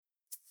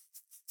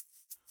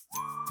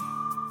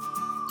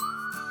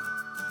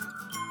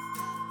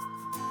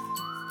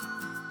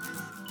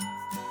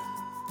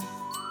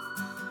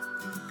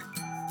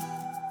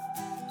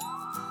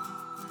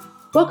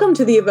Welcome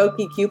to the Evoke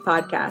EQ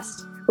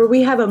podcast, where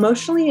we have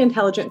emotionally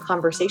intelligent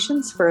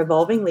conversations for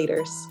evolving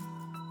leaders.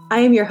 I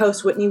am your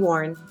host, Whitney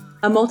Warne,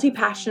 a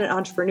multi-passionate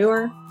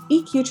entrepreneur,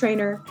 EQ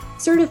trainer,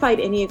 certified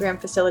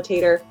Enneagram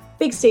facilitator,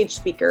 big stage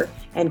speaker,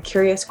 and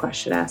curious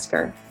question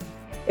asker.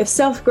 If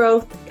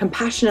self-growth,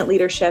 compassionate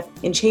leadership,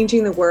 and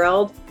changing the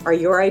world are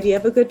your idea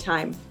of a good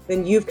time,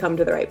 then you've come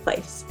to the right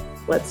place.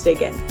 Let's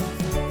dig in.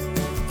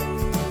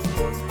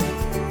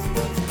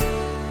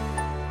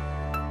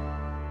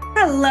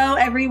 Hello,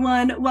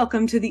 everyone.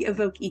 Welcome to the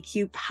Evoke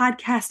EQ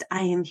podcast.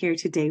 I am here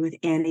today with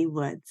Annie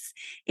Woods.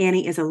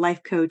 Annie is a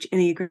life coach,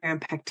 Enneagram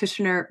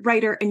practitioner,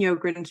 writer, and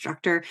yoga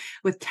instructor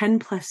with 10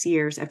 plus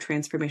years of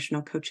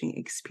transformational coaching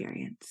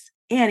experience.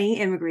 Annie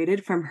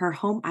immigrated from her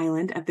home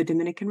island of the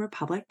Dominican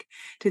Republic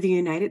to the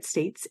United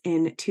States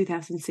in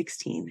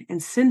 2016,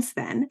 and since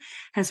then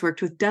has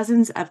worked with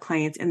dozens of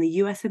clients in the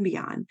U.S. and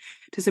beyond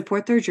to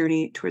support their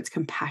journey towards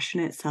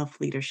compassionate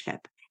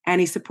self-leadership.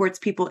 Annie supports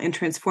people in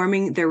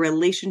transforming their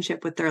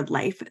relationship with their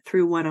life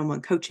through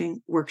one-on-one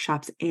coaching,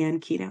 workshops,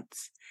 and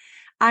keynotes.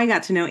 I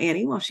got to know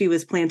Annie while she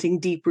was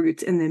planting deep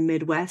roots in the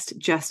Midwest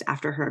just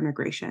after her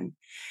immigration.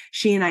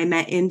 She and I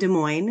met in Des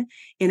Moines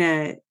in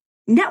a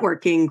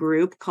networking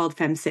group called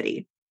Fem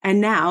City. And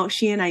now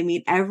she and I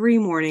meet every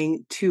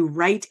morning to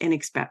write and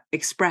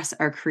express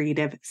our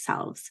creative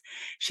selves.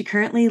 She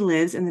currently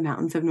lives in the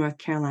mountains of North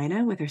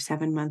Carolina with her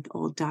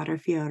 7-month-old daughter,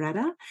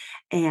 Fioretta,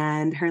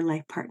 and her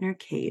life partner,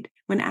 Cade.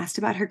 When asked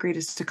about her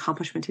greatest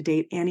accomplishment to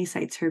date, Annie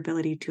cites her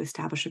ability to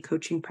establish a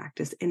coaching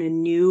practice in a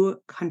new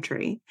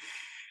country.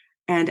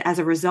 And as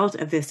a result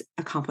of this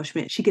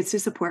accomplishment, she gets to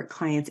support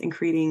clients in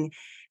creating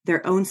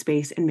their own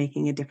space and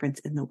making a difference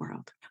in the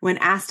world. When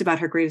asked about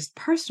her greatest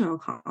personal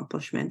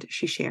accomplishment,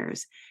 she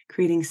shares,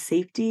 creating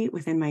safety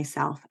within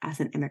myself as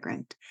an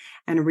immigrant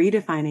and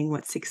redefining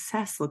what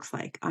success looks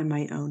like on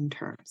my own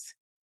terms.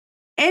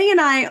 Annie and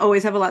I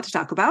always have a lot to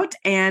talk about,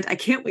 and I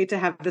can't wait to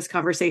have this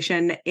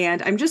conversation.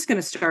 And I'm just going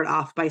to start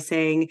off by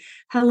saying,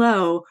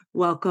 hello,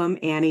 welcome,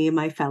 Annie,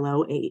 my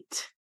fellow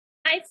 8.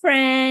 Hi,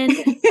 friend.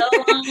 So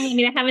long.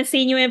 I haven't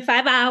seen you in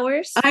 5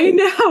 hours. I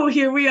know.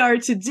 Here we are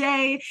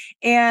today.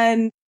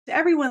 And to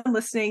everyone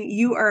listening,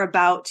 you are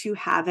about to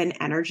have an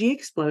energy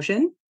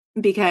explosion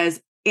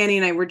because Annie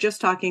and I were just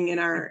talking in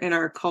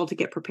our call to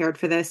get prepared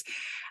for this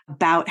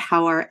about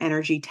how our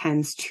energy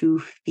tends to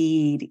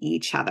feed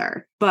each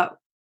other. But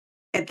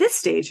at this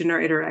stage in our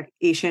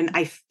iteration,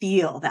 I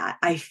feel that.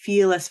 I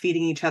feel us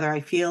feeding each other. I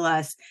feel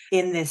us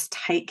in this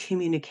tight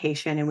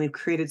communication, and we've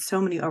created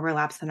so many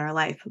overlaps in our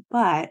life.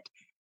 But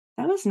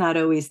that was not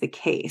always the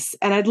case.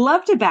 And I'd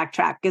love to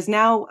backtrack because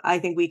now I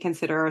think we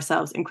consider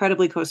ourselves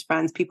incredibly close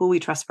friends, people we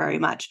trust very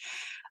much.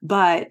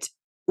 But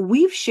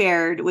we've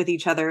shared with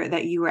each other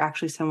that you were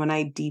actually someone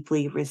I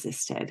deeply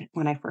resisted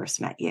when I first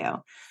met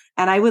you.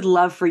 And I would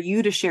love for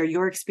you to share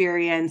your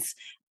experience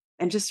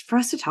and just for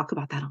us to talk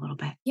about that a little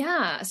bit.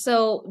 Yeah,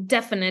 so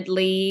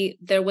definitely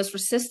there was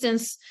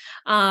resistance,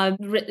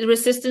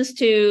 resistance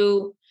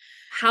to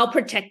how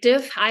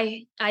protective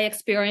I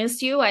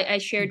experienced you. I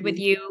shared with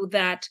you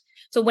that.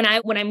 So when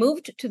I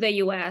moved to the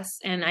US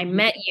and I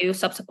met you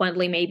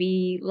subsequently,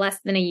 maybe less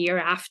than a year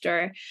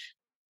after,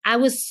 I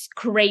was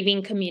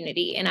craving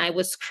community and I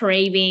was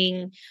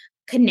craving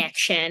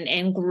connection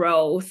and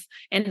growth.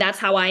 And that's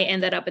how I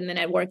ended up in the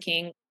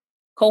networking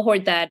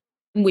cohort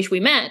in which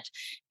we met.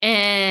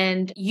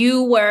 And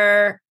you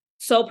were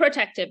so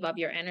protective of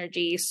your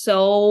energy.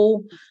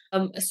 So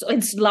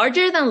it's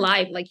larger than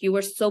life. Like you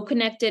were so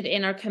connected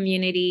in our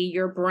community.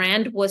 Your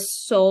brand was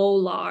so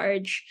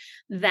large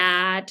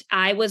that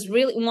I was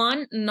really,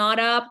 not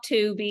up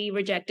to be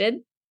rejected.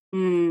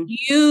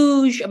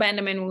 Huge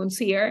abandonment wounds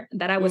here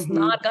that I was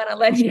not going to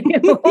let you.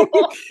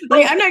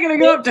 Like, I'm not going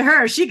to go up to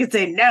her. She could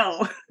say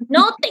no.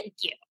 No, thank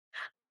you.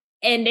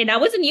 And I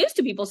wasn't used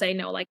to people saying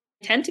no. Like,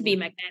 I tend to be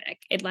magnetic.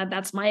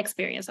 That's my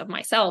experience of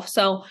myself.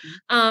 So,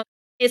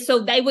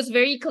 so it was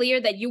very clear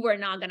that you were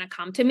not going to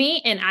come to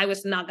me and I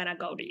was not going to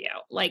go to you.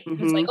 Like,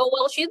 it's like, oh,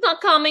 well, she's not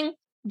coming.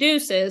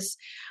 Deuces.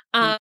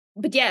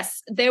 But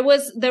yes, there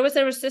was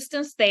a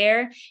resistance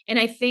there. And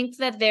I think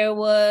that there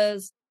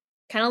was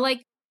kind of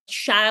like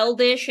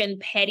childish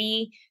and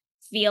petty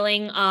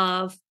feeling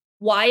of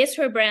why is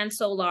her brand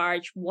so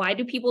large? Why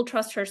do people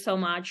trust her so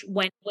much?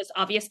 When it was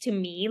obvious to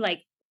me,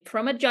 like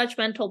from a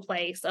judgmental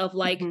place of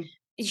like,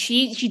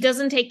 she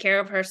doesn't take care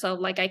of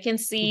herself. Like I can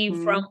see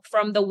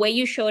from the way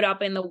you showed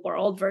up in the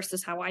world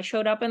versus how I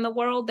showed up in the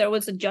world, there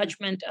was a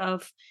judgment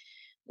of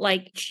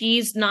like,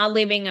 she's not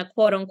living a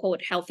quote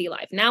unquote healthy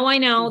life. Now I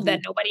know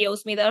that nobody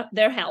owes me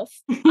their health.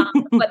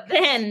 But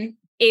then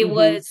it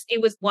was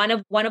one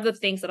of the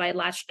things that I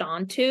latched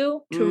on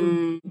to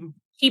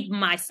keep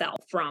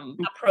myself from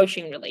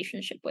approaching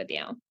relationship with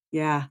you.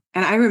 Yeah.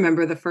 And I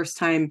remember the first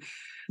time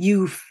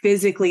you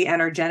physically,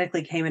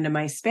 energetically came into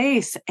my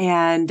space.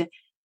 And,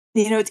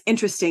 it's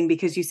interesting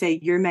because you say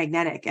you're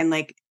magnetic and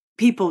like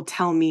people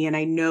tell me, and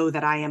I know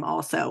that I am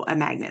also a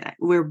magnet.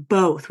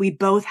 We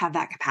both have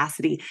that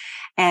capacity.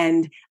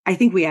 And I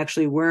think we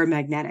actually were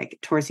magnetic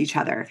towards each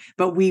other,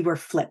 but we were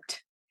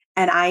flipped.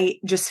 And I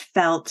just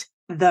felt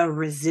the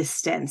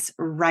resistance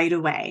right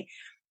away.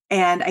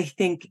 And I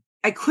think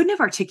I couldn't have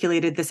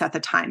articulated this at the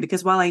time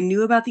because while I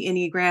knew about the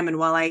Enneagram and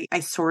while I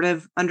sort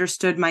of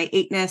understood my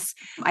eightness,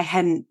 I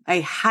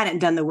hadn't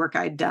done the work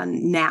I'd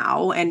done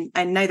now. And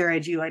neither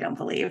had you, I don't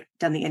believe,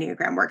 done the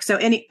Enneagram work. So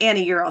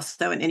Annie, you're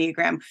also an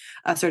Enneagram,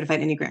 certified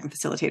Enneagram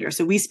facilitator.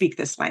 So we speak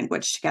this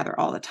language together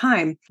all the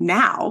time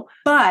now,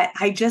 but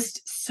I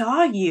just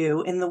saw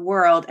you in the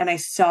world and I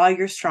saw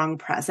your strong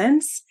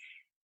presence.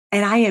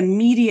 And I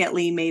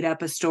immediately made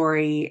up a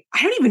story.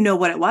 I don't even know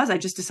what it was. I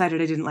just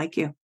decided I didn't like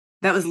you.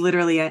 That was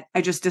literally it.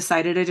 I just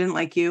decided I didn't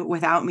like you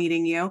without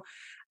meeting you.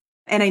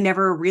 And I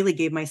never really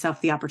gave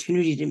myself the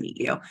opportunity to meet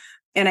you.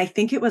 And I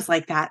think it was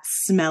like that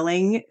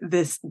smelling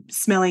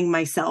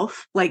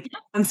myself like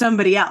on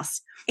somebody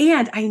else.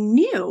 And I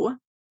knew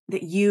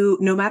that you,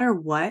 no matter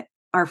what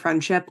our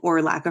friendship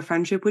or lack of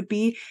friendship would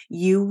be,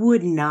 you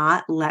would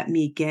not let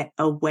me get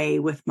away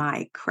with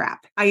my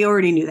crap. I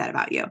already knew that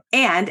about you.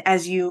 And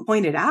as you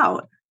pointed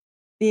out,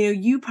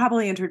 you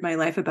probably entered my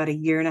life about a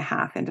year and a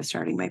half into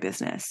starting my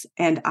business.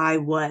 And I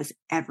was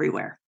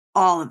everywhere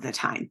all of the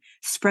time,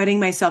 spreading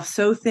myself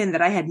so thin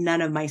that I had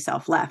none of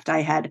myself left.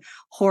 I had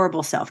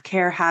horrible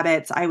self-care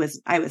habits. I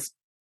was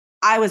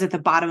at the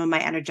bottom of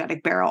my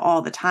energetic barrel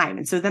all the time.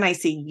 And so then I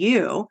see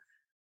you,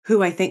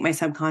 who I think my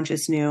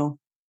subconscious knew,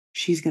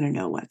 she's going to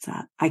know what's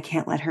up. I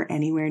can't let her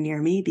anywhere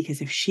near me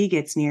because if she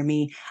gets near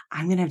me,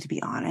 I'm going to have to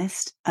be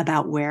honest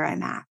about where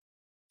I'm at.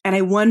 And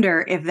I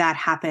wonder if that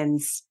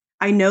happens.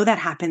 I know that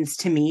happens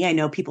to me. I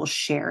know people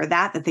share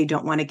that they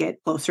don't want to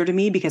get closer to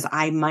me because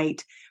I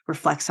might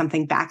reflect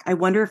something back. I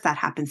wonder if that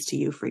happens to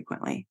you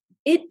frequently.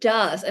 It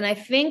does. And I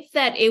think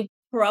that it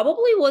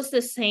probably was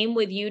the same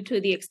with you to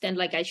the extent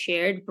like I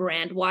shared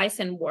brand-wise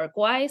and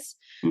work-wise.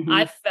 Mm-hmm.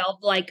 I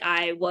felt like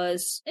I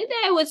was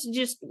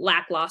just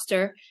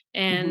lackluster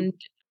and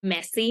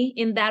messy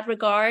in that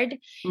regard.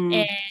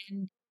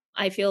 And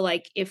I feel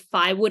like if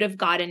I would have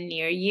gotten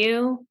near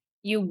you,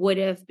 you would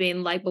have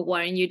been like, but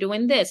why aren't you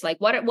doing this? Like,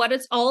 what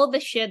is all of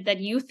the shit that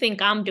you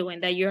think I'm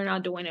doing that you're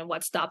not doing and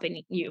what's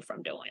stopping you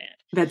from doing it?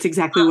 That's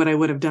exactly what I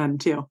would have done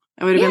too.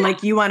 I would have been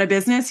like, you want a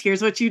business?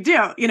 Here's what you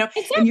do,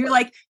 exactly. And you're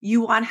like,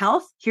 you want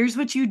health? Here's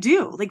what you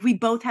do. Like we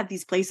both had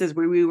these places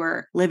where we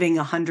were living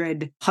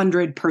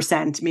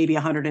 100%, maybe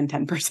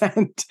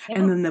 110%. Yeah.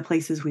 And then the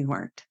places we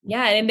weren't.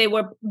 Yeah. And they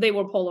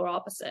were polar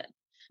opposite.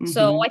 Mm-hmm.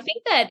 So I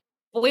think that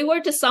if we were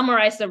to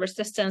summarize the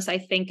resistance, I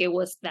think it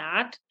was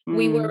that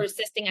we were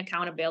resisting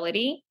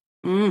accountability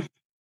and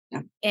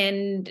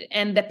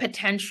the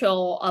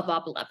potential of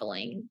up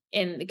leveling,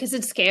 and because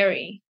it's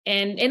scary.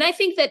 And I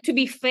think that, to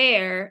be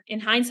fair, in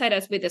hindsight,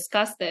 as we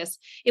discussed this,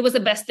 it was the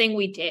best thing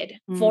we did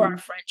for our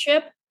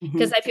friendship,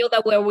 because I feel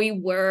that where we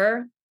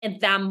were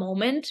at that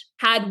moment,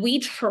 had we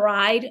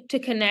tried to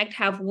connect,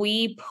 have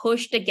we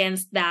pushed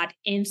against that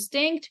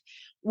instinct,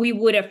 we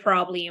would have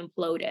probably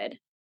imploded.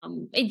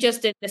 It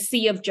just in the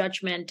sea of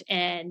judgment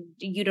and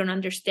you don't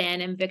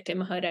understand and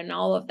victimhood and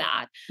all of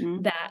that.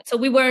 So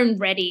we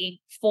weren't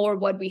ready for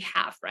what we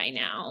have right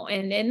now.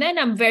 And then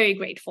I'm very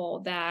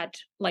grateful that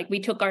like we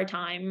took our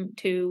time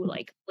to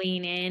like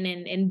lean in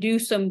and do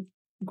some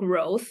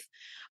growth,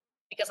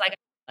 because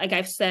like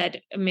I've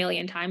said a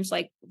million times,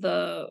 like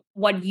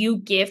what you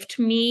gift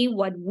me,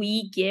 what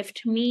we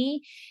gift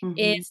me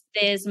is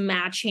this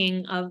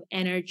matching of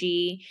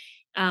energy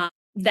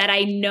that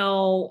I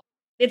know.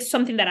 It's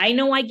something that I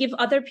know I give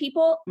other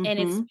people, and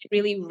it's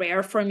really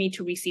rare for me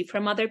to receive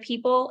from other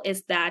people,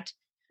 is that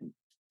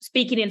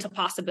speaking into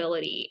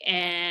possibility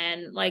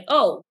and like,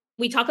 oh,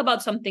 we talk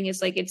about something,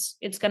 it's like, it's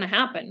going to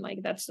happen. Like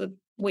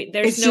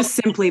it's just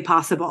simply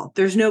possible.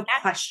 There's no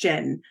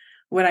question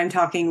when I'm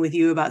talking with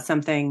you about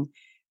something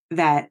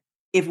that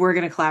if we're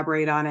going to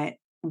collaborate on it,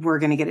 we're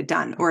going to get it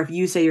done. Or if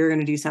you say you're going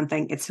to do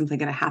something, it's simply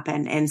going to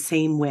happen. And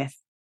same with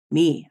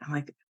me. I'm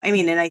like,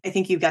 and I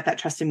think you've got that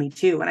trust in me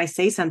too. When I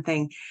say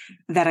something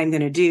that I'm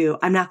going to do,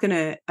 I'm not going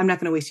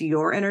to waste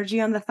your energy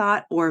on the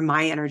thought or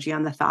my energy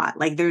on the thought.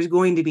 Like there's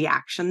going to be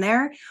action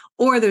there,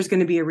 or there's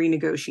going to be a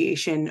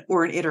renegotiation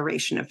or an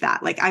iteration of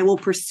that. Like I will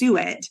pursue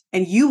it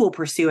and you will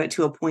pursue it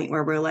to a point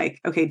where we're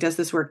like, okay, does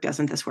this work?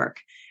 Doesn't this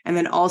work? And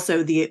then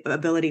also the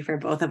ability for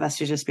both of us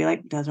to just be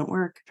like, doesn't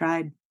work.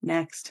 Tried.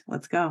 Next.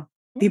 Let's go.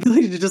 The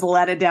ability to just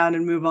let it down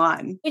and move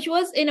on. Which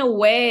was in a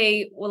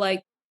way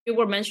like, we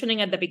were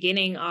mentioning at the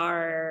beginning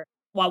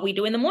what we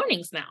do in the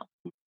mornings now.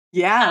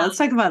 Yeah, let's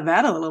talk about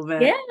that a little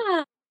bit.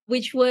 Yeah,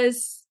 which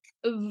was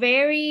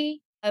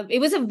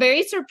it was a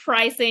very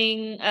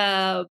surprising,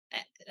 I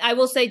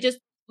will say, just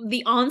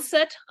the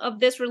onset of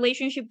this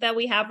relationship that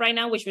we have right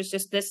now, which was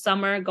just this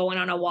summer going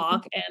on a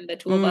walk and the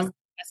two of us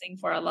discussing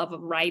for our love of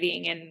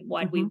writing and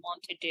what we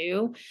want to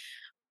do,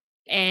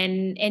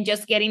 and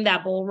just getting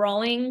that ball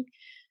rolling.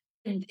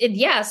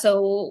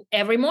 So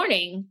every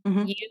morning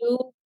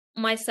you,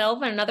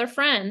 myself, and another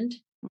friend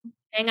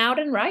hang out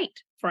and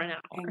write for an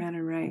hour. Hang out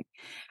and write.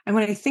 And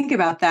when I think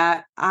about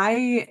that,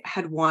 I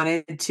had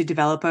wanted to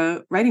develop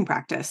a writing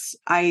practice.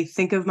 I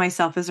think of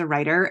myself as a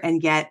writer,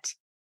 and yet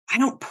I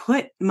don't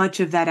put much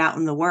of that out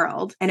in the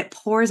world, and it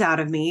pours out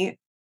of me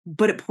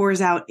but it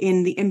pours out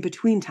in the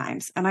in-between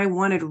times. And I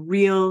wanted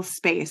real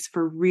space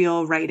for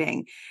real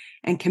writing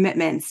and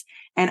commitments.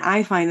 And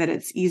I find that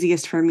it's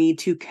easiest for me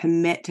to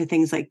commit to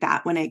things like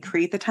that when I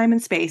create the time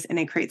and space and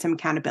I create some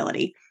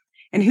accountability.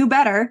 And who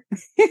better,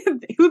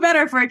 who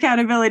better for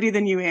accountability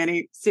than you,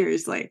 Annie?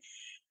 Seriously.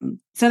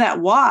 So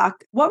that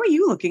walk, what were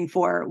you looking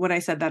for when I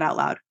said that out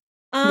loud?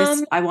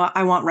 I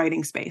want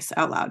writing space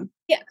out loud.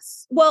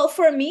 Yes. Well,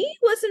 for me, it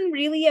wasn't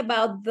really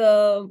about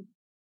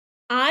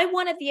I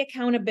wanted the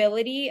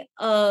accountability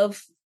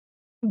of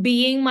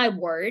being my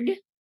word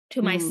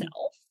to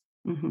myself.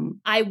 Mm-hmm.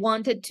 I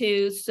wanted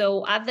to,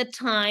 so at the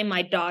time,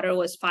 my daughter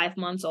was 5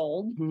 months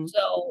old. Mm-hmm.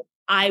 So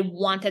I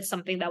wanted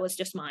something that was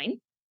just mine.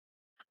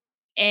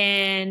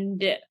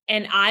 And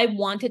I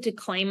wanted to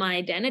claim my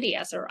identity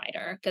as a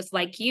writer, because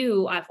like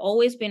you, I've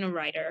always been a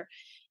writer,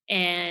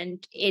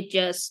 and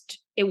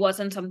it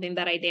wasn't something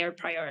that I dared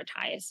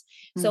prioritize.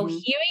 Mm-hmm. So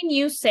hearing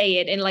you say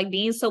it and like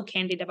being so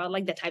candid about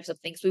like the types of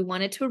things we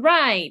wanted to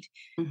write,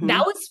 mm-hmm.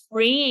 that was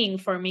freeing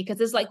for me,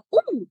 because it's like,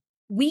 oh,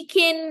 we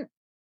can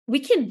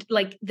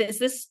like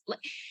this like,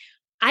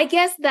 I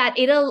guess that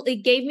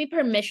it gave me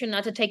permission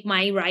not to take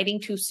my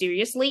writing too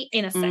seriously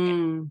in a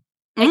second.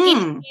 Like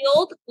it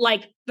healed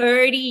like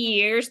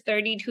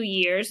 32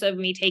 years of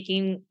me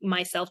taking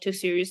myself too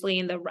seriously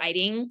in the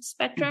writing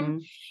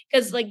spectrum.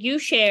 Because mm-hmm. like you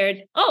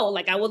shared,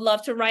 like I would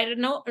love to write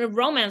a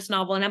romance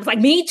novel. And I was like,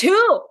 me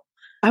too.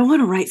 I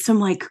want to write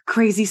some like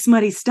crazy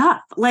smutty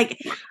stuff. Like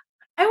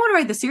I want to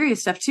write the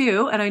serious stuff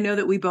too. And I know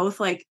that we both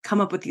like come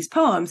up with these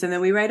poems and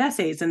then we write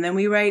essays and then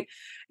we write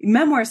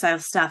memoir style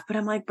stuff. But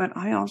I'm like, but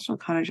I also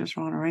kind of just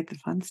want to write the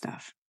fun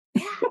stuff.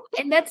 Yeah.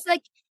 And that's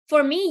like,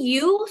 for me,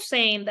 you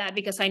saying that,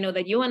 because I know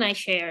that you and I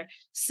share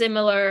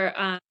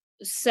similar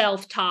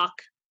self-talk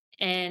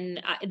and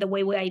the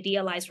way we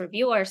idealize,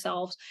 review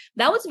ourselves,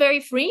 that was very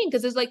freeing,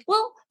 because it's like,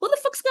 well, who the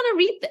fuck's going to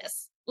read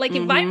this? Like,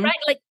 mm-hmm. if I write,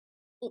 like,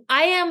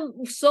 I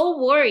am so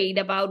worried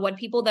about what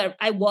people that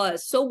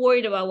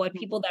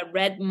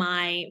read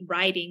my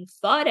writing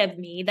thought of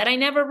me that I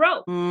never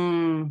wrote.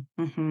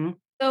 Mm-hmm.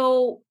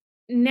 So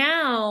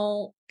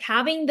now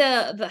having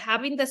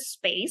the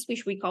space,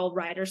 which we call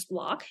writer's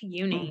block,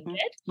 you named mm-hmm.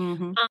 it,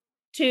 mm-hmm.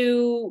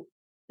 To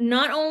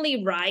not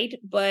only write,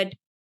 but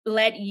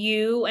let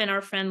you and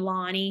our friend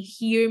Lonnie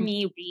hear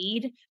me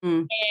read,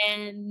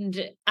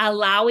 and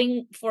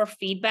allowing for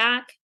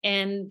feedback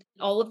and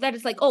all of that.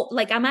 It's like,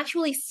 like I'm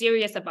actually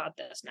serious about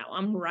this now.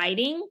 I'm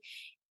writing,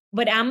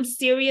 but I'm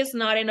serious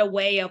not in a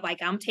way of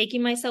like I'm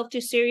taking myself too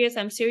serious.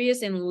 I'm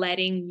serious in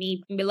letting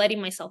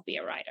myself be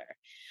a writer.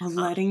 Well,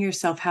 letting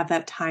yourself have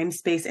that time,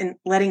 space, and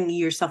letting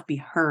yourself be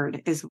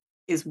heard is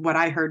what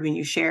I heard when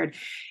you shared.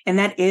 And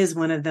that is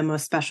one of the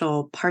most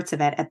special parts of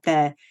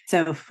it.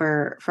 So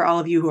for all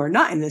of you who are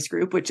not in this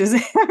group, which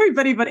is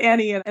everybody but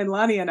Annie and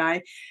Lonnie and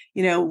I,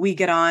 we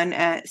get on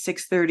at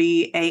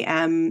 6:30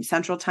 a.m.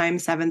 Central Time,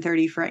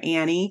 7:30 for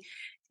Annie.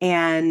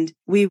 And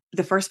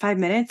the first 5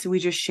 minutes, we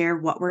just share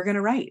what we're going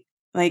to write.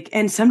 Like,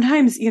 and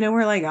sometimes,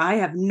 we're like, I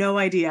have no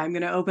idea. I'm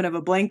going to open up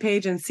a blank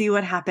page and see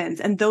what happens.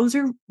 And those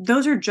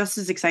are just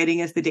as exciting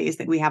as the days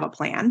that we have a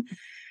plan,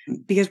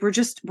 because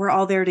we're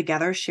all there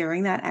together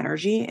sharing that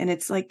energy. And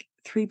it's like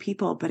 3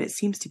 people, but it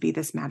seems to be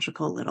this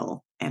magical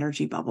little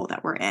energy bubble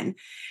that we're in.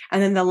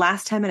 And then the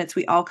last 10 minutes,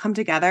 we all come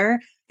together.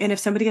 And if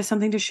somebody has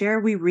something to share,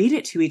 we read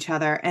it to each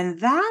other.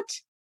 And that,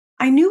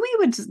 I knew we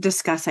would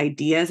discuss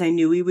ideas. I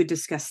knew we would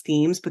discuss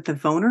themes, but the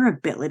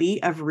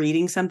vulnerability of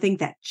reading something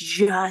that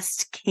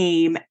just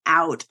came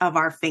out of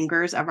our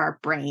fingers, of our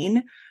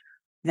brain,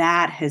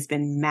 that has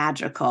been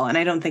magical. And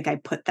I don't think I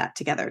put that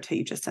together till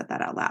you just said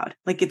that out loud.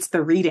 Like it's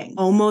the reading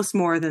almost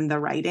more than the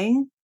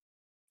writing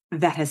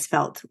that has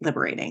felt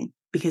liberating,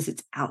 because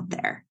it's out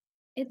there.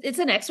 It's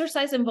an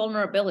exercise in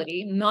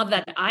vulnerability. Not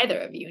that either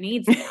of you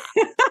needs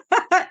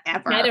that.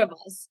 Ever. Neither of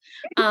us.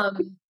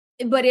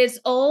 But it's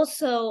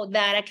also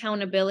that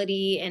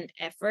accountability and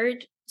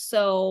effort.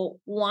 So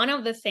one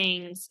of the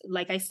things,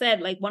 like I said,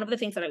 like one of the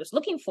things that I was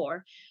looking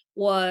for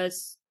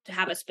was to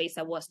have a space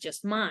that was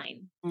just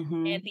mine,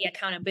 mm-hmm. and the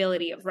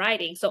accountability of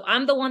writing. So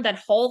I'm the one that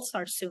holds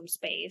our Zoom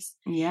space.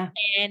 Yeah.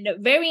 And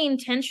very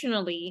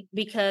intentionally,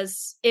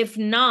 because if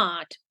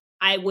not,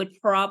 I would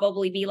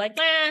probably be like,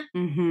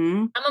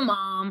 mm-hmm. I'm a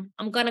mom.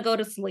 I'm going to go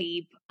to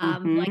sleep.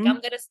 Mm-hmm. Like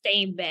I'm going to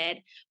stay in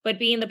bed. But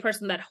being the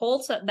person that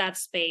holds that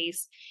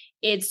space,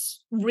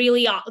 it's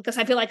really, because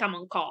I feel like I'm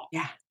on call.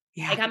 Yeah.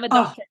 Yeah. Like I'm a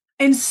doctor.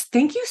 And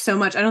thank you so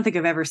much. I don't think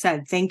I've ever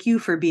said thank you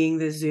for being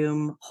the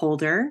Zoom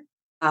holder.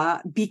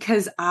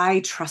 Because I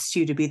trust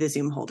you to be the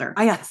Zoom holder.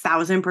 I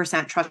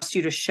 1,000% trust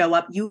you to show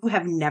up. You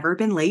have never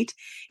been late.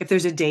 If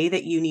there's a day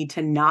that you need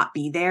to not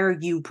be there,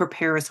 you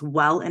prepare us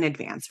well in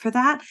advance for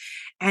that.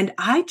 And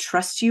I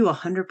trust you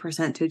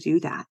 100% to do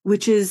that,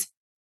 which is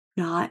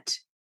not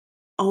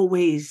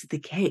always the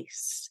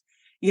case.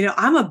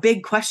 I'm a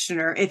big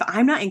questioner. If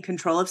I'm not in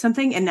control of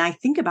something, and I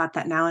think about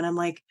that now and I'm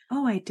like,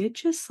 oh, I did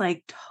just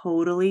like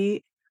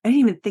totally I didn't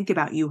even think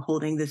about you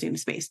holding the Zoom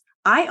space.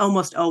 I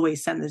almost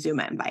always send the Zoom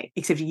invite,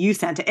 except you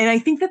sent it. And I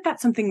think that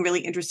that's something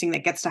really interesting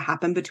that gets to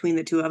happen between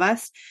the two of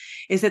us,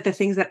 is that the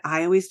things that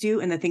I always do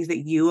and the things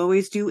that you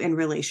always do in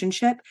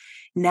relationship,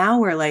 now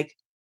we're like,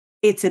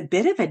 it's a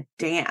bit of a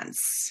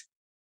dance.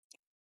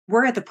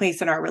 We're at the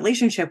place in our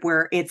relationship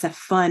where it's a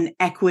fun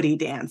equity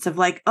dance of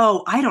like,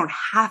 oh, I don't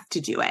have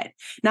to do it.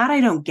 Not I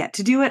don't get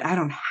to do it. I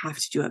don't have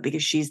to do it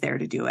because she's there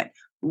to do it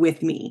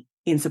with me,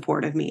 in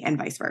support of me, and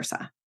vice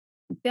versa.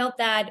 Felt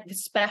that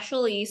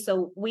especially.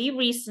 So we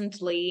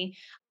recently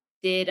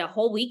did a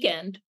whole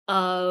weekend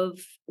of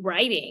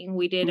writing.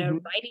 We did a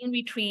writing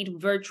retreat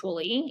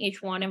virtually,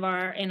 each one of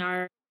in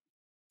our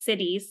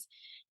cities.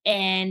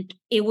 And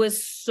it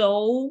was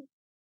so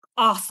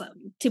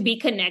awesome to be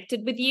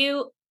connected with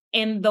you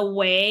in the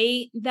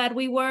way that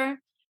we were,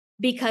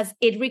 because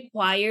it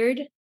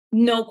required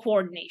no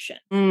coordination.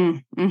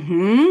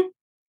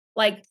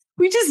 Like,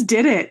 we just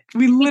did it.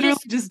 We literally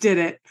just did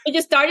it. We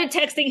just started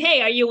texting,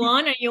 hey, are you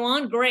on? Are you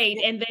on?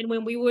 Great. And then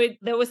when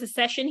there was a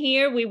session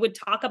here, we would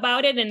talk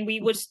about it, and we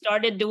would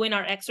started doing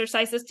our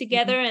exercises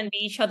together and be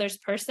each other's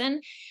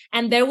person.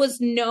 And there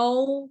was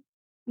no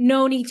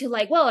need to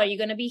like, well, are you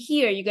going to be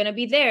here? Are you going to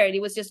be there?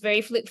 It was just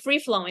very free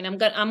flowing. I'm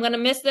going to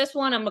miss this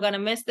one. I'm going to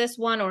miss this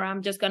one, or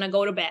I'm just going to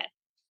go to bed.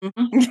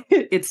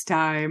 It's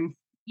time.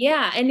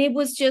 Yeah. And it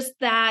was just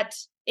that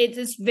it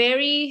is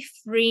very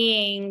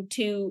freeing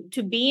to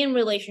be in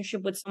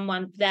relationship with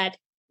someone that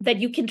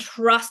you can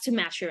trust to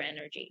match your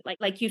energy.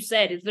 Like you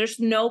said, there's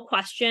no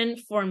question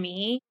for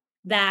me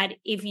that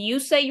if you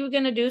say you're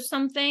going to do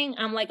something,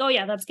 I'm like, oh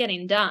yeah, that's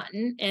getting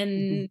done.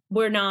 And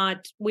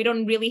we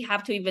don't really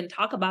have to even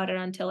talk about it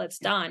until it's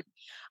done.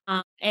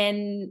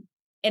 And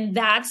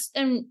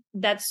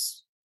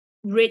that's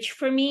rich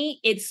for me.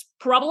 It's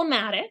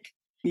problematic.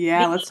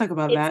 Yeah. Let's talk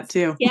about that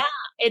too. Yeah.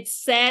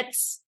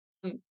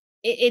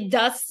 It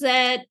does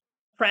set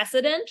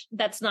precedent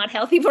that's not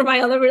healthy for my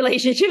other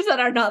relationships that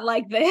are not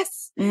like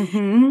this.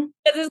 Because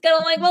it's kind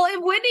of like, well,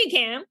 if Whitney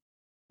can,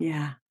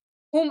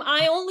 whom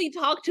I only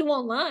talk to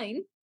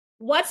online,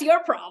 what's your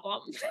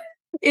problem?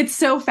 It's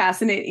so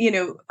fascinating. You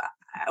know,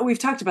 we've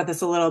talked about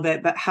this a little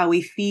bit, but how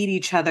we feed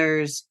each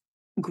other's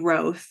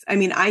growth. I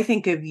mean, I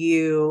think of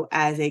you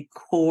as a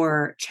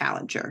core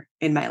challenger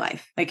in my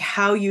life, like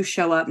how you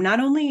show up.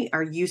 Not only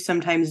are you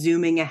sometimes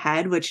zooming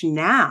ahead, which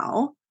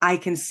now I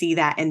can see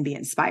that and be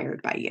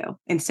inspired by you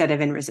instead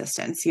of in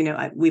resistance. You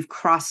know, we've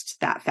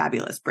crossed that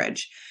fabulous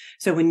bridge.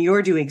 So when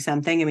you're doing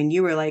something, I mean,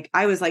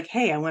 I was like,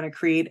 hey, I want to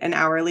create an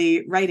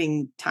hourly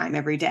writing time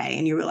every day.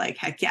 And you were like,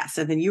 heck yes.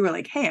 And then you were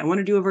like, hey, I want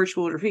to do a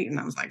virtual retreat. And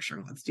I was like,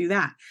 sure, let's do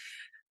that.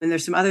 And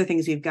there's some other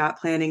things we've got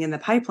planning in the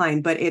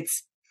pipeline, but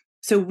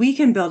so we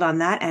can build on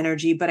that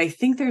energy. But I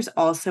think there's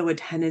also a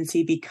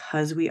tendency,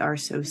 because we are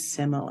so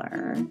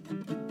similar.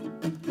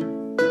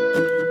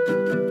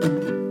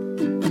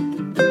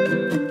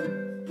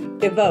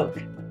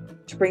 Evoke,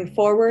 to bring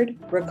forward,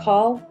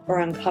 recall, or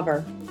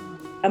uncover.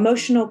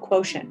 Emotional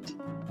quotient,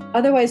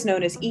 otherwise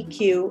known as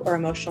EQ or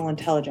emotional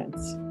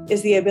intelligence,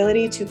 is the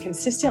ability to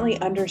consistently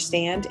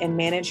understand and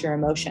manage your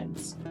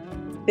emotions.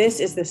 This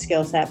is the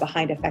skill set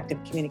behind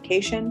effective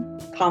communication,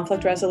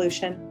 conflict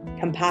resolution,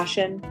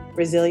 compassion,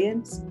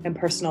 resilience, and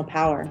personal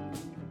power.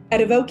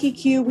 At Evoke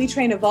EQ, we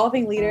train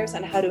evolving leaders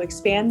on how to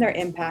expand their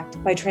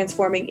impact by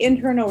transforming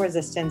internal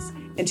resistance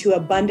into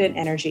abundant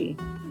energy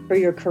for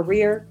your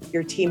career,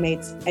 your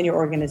teammates, and your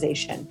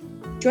organization.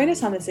 Join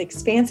us on this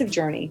expansive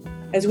journey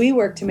as we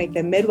work to make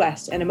the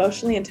Midwest an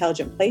emotionally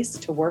intelligent place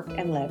to work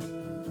and live.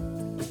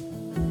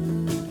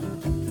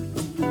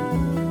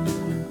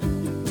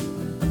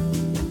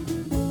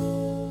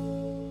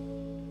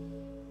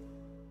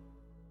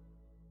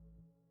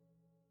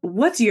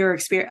 What's your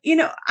experience? You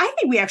know, I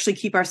think we actually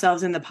keep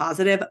ourselves in the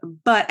positive,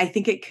 but I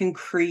think it can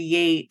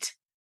create,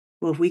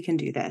 well, if we can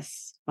do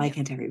this, why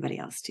can't everybody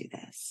else do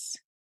this?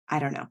 I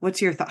don't know.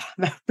 What's your thought?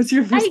 What's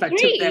your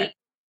perspective there?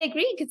 I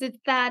agree, because it's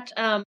that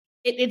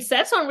it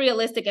sets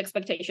unrealistic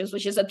expectations,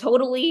 which is I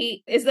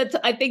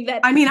think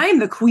that. I mean, I am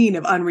the queen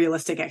of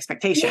unrealistic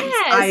expectations.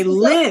 Yes,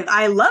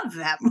 I love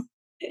them.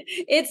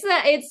 It's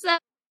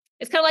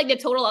kind of like the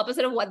total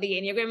opposite of what the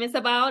Enneagram is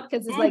about,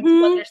 because it's like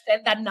to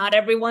understand that not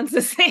everyone's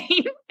the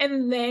same.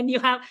 And then you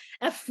have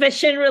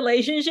efficient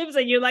relationships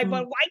and you're like,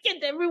 well, why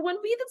can't everyone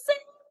be the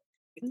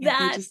same?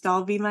 That just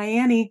all be my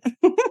Annie.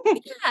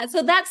 Yeah.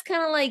 So that's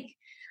kind of like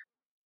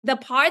the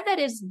part that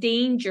is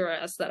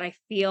dangerous, that I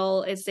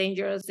feel is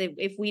dangerous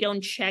if we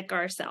don't check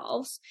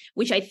ourselves,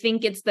 which I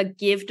think it's the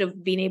gift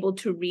of being able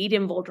to read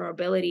in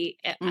vulnerability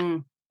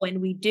when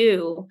we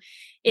do,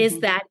 is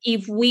that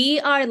if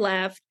we are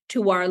left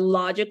to our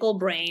logical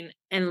brain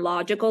and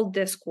logical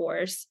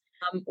discourse,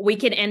 we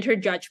can enter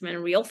judgment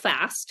real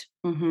fast.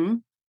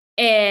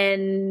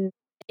 And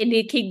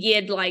it can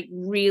get like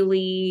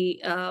really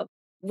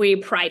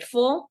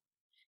prideful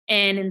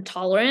and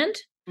intolerant.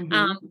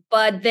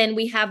 But then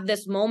we have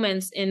these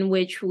moments in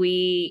which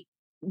we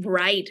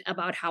write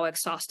about how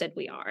exhausted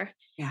we are.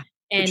 Yeah.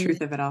 And the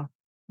truth of it all.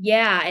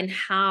 Yeah, and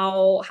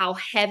how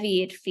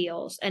heavy it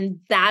feels. And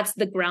that's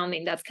the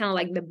grounding. That's kind of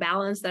like the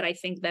balance that I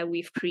think that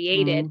we've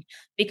created.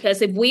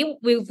 Because if we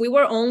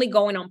were only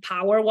going on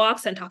power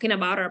walks and talking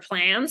about our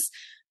plans,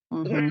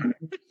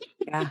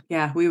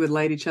 yeah, we would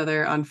light each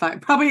other on fire.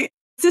 Probably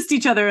assist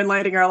each other in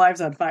lighting our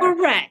lives on fire.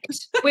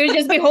 Correct. We'd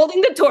just be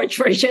holding the torch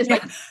for each other.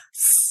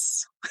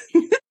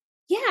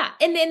 Yeah.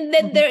 And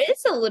then there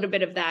is a little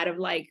bit of that of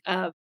like,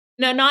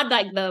 no, not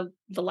like the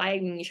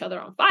lighting each other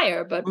on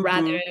fire, but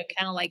rather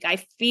kind of like, I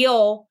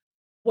feel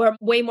we're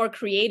way more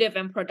creative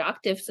and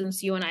productive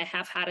since you and I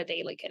have had a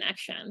daily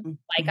connection.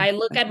 Like I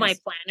look at my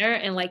planner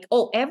and like,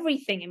 oh,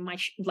 everything in my,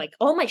 like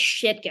all my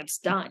shit gets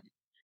done.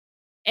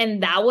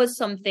 And that was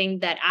something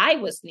that I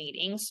was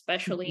needing,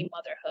 especially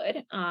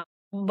motherhood.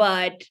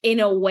 But in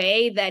a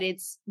way that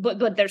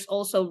but there's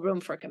also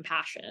room for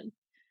compassion.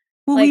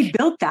 Well, we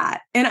built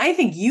that. And I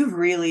think you've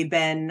really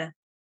been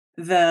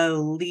the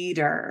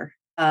leader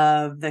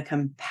of the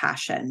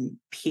compassion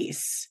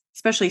piece,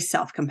 especially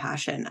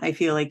self-compassion. I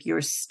feel like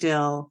you're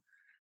still,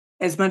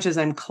 as much as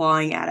I'm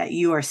clawing at it,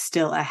 you are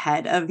still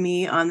ahead of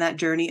me on that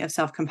journey of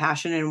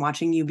self-compassion, and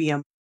watching you be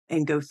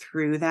and go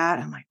through that.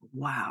 I'm like,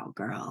 wow,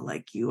 girl,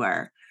 like you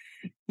are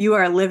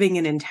living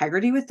in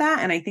integrity with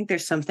that. And I think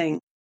there's something,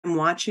 I'm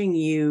watching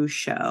you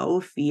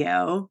show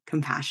Theo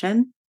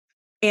compassion.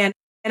 And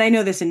I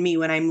know this in me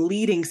when I'm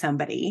leading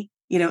somebody,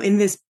 in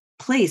this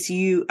place,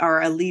 you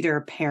are a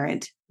leader,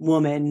 parent,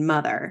 woman,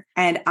 mother,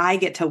 and I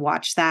get to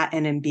watch that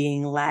and am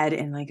being led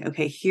and like,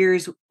 okay,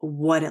 here's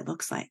what it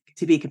looks like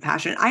to be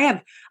compassionate.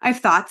 I have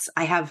thoughts.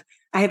 I have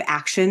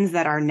actions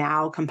that are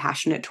now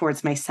compassionate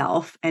towards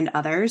myself and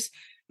others.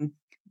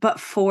 But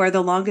for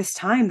the longest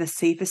time, the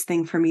safest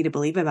thing for me to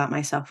believe about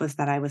myself was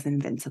that I was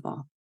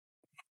invincible.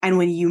 And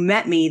when you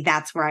met me,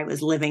 that's where I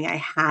was living. I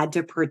had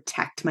to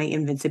protect my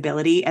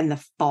invincibility and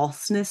the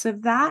falseness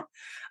of that.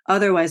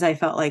 Otherwise, I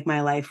felt like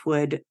my life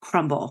would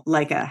crumble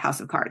like a house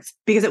of cards,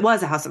 because it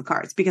was a house of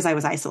cards, because I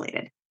was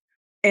isolated.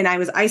 And I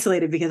was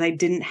isolated because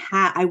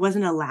I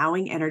wasn't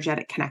allowing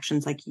energetic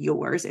connections like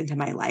yours into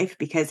my life,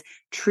 because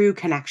true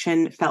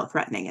connection felt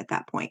threatening at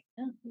that point.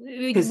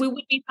 We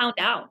would be found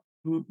out.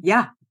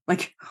 Yeah.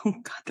 Like, oh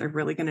God, they're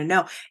really going to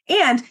know.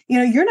 And,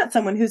 you're not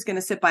someone who's going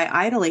to sit by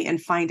idly and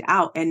find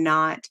out and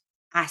not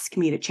ask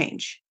me to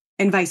change,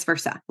 and vice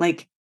versa.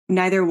 Like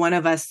neither one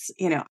of us,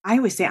 I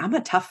always say I'm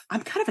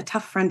kind of a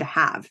tough friend to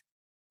have.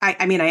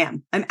 I mean, I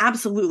am. I'm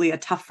absolutely a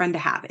tough friend to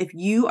have. If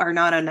you are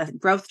not on a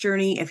growth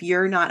journey, if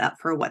you're not up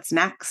for what's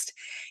next,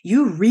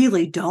 you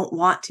really don't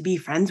want to be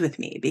friends with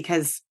me,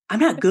 because I'm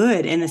not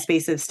good in the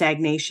space of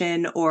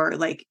stagnation or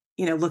like,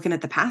 looking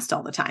at the past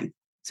all the time.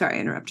 Sorry,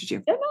 I interrupted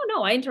you.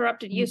 No, I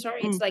interrupted you.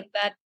 Sorry. It's like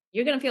that.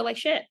 You're going to feel like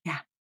shit. Yeah.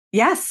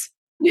 Yes.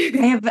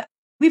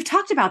 We've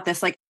talked about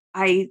this. Like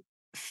I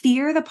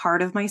fear the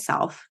part of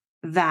myself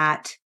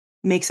that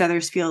makes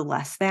others feel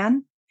less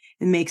than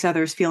and makes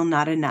others feel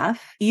not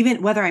enough,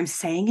 even whether I'm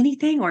saying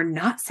anything or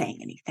not saying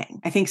anything.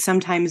 I think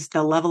sometimes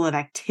the level of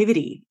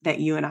activity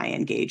that you and I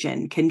engage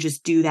in can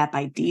just do that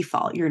by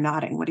default. You're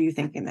nodding. What are you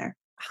thinking there?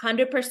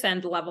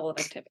 100% level of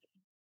activity.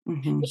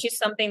 Which is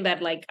something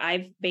that like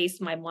I've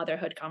based my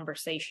motherhood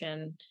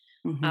conversation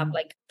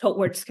like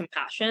towards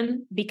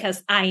compassion,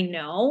 because I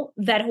know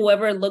that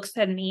whoever looks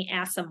at me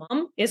as a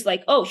mom is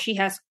like, oh, she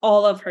has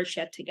all of her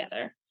shit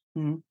together.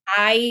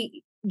 I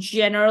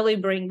generally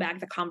bring back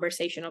the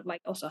conversation of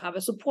like, also have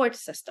a support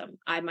system.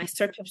 My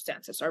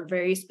circumstances are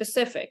very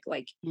specific.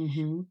 Like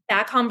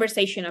that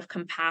conversation of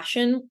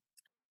compassion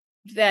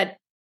that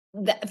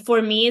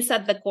for me is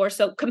at the core.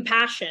 So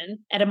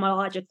compassion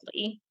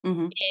etymologically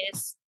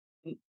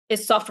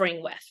is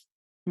suffering with,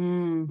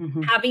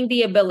 having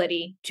the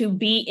ability to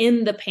be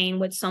in the pain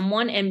with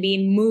someone and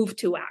being moved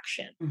to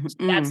action.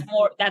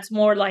 So that's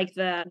more like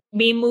the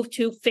being moved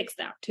to fix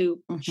that, to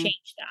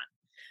change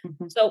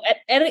that. So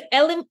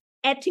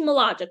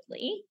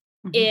etymologically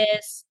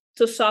is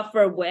to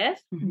suffer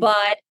with,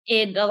 but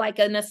in like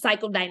in a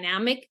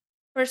psychodynamic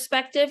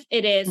perspective,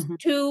 it is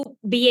to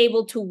be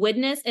able to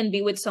witness and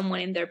be with someone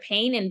in their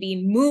pain and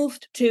be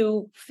moved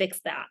to fix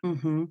that.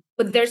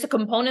 But there's a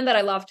component that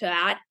I love to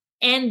add,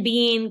 and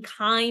being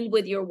kind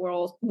with your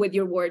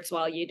words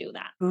while you do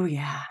that. Oh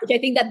yeah. Which I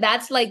think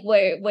that's like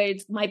where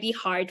it might be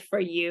hard for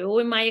you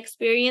in my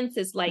experience,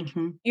 is like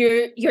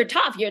you're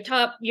tough, you're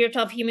a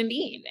tough human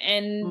being.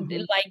 And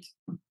like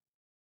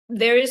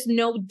there is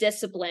no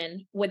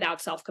discipline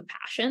without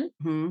self-compassion.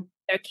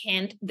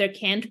 There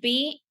can't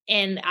be.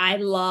 And I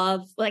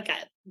love, like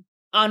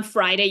on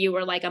Friday you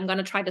were like, I'm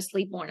gonna try to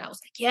sleep more. And I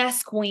was like,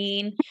 yes,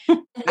 queen. I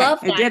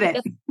love that. I did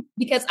it.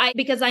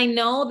 Because I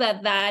know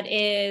that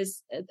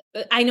is,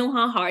 I know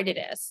how hard it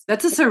is.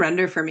 That's a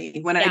surrender for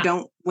me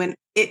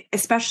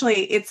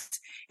especially it's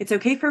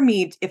okay for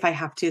me if I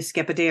have to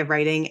skip a day of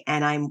writing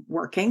and I'm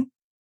working.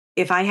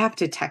 If I have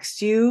to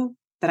text you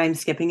that I'm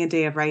skipping a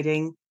day of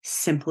writing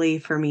simply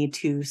for me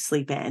to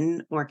sleep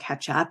in or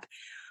catch up,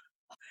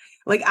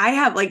 Like I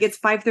have, like, it's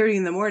 5:30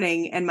 in the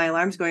morning and my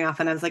alarm's going off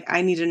and I was like,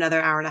 I need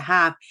another hour and a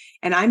half.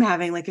 And I'm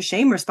having like a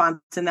shame response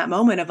in that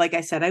moment of like,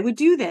 I said I would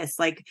do this,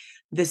 like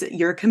this,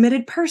 you're a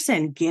committed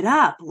person, get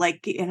up.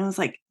 Like, and I was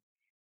like,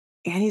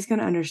 Annie's going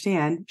to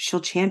understand.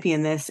 She'll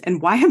champion this.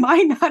 And why am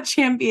I not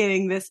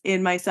championing this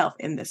in myself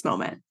in this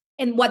moment?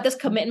 And what does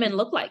commitment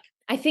look like?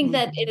 I think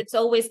that it's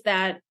always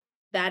that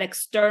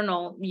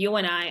external, you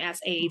and I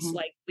as aides,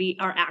 like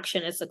our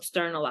action is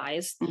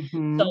externalized.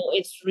 So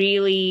it's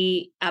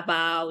really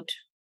about,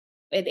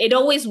 it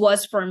always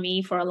was for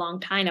me for a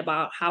long time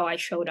about how I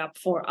showed up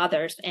for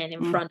others and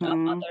in front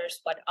of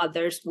others, what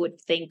others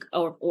would think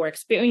or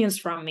experience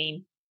from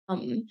me.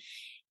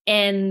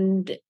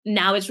 And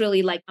now it's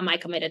really like, am I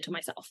committed to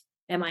myself?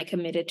 Am I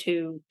committed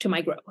to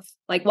my growth?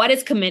 Like, what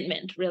is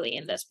commitment really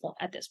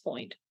at this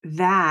point?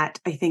 That,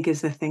 I think,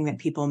 is the thing that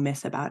people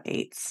miss about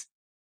eights,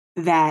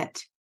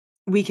 that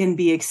we can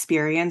be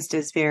experienced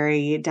as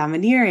very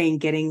domineering,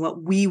 getting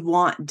what we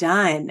want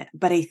done.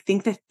 But I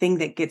think the thing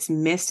that gets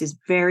missed is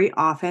very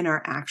often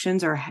our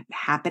actions are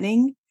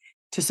happening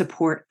to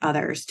support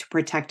others, to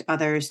protect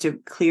others, to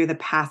clear the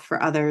path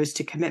for others,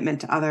 to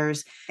commitment to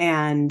others.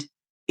 And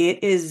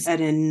it is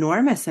an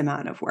enormous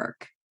amount of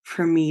work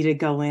for me to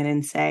go in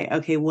and say,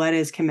 okay, what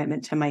does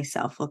commitment to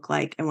myself look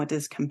like? And what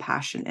does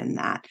compassion in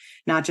that?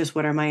 Not just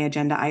what are my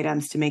agenda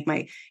items to make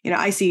my,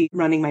 I see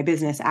running my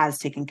business as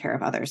taking care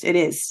of others. It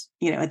is,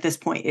 at this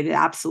point, it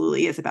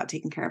absolutely is about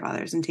taking care of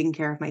others and taking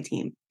care of my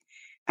team.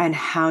 And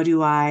how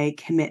do I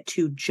commit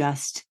to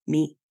just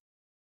me,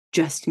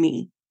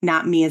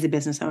 not me as a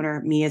business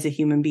owner, me as a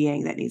human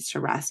being that needs to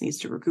rest, needs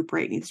to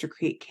recuperate, needs to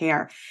create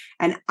care.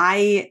 And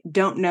I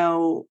don't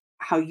know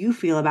how you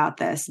feel about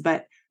this,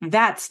 but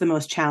that's the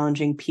most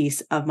challenging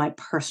piece of my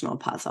personal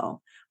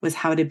puzzle, was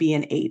how to be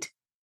an 8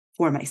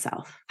 for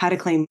myself, how to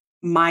claim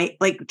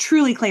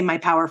truly claim my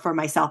power for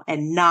myself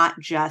and not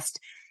just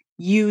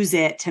use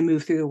it to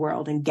move through the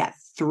world and get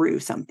through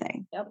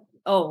something. Yep.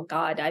 Oh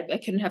God, I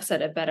couldn't have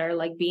said it better.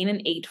 Like being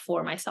an 8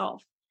 for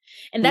myself.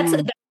 And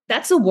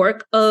that's the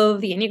work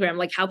of the Enneagram.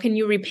 Like, how can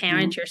you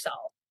reparent yourself?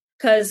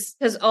 Because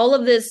all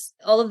of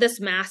this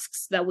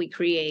masks that we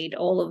create,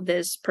 all of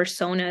this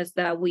personas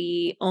that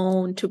we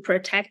own to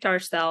protect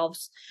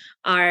ourselves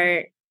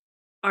are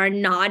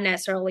not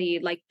necessarily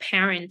like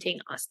parenting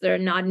us. They're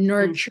not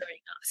nurturing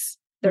us.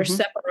 They're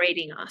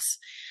separating us.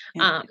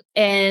 Yeah.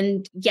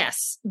 And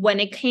yes,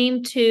 when it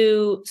came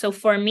to, so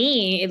for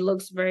me, it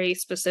looks very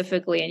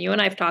specifically, and you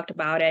and I have talked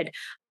about it,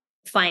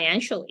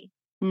 financially.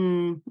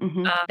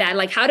 That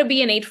like how to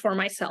be an 8 for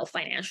myself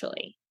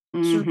financially.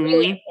 It's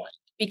really important.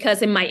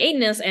 Because in my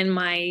 8ness and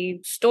my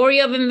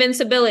story of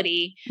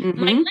invincibility,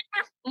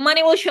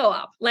 money will show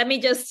up. Let me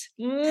just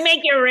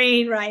make it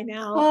rain right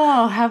now.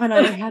 Oh, haven't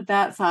I had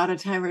that thought a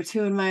time or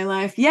two in my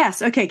life?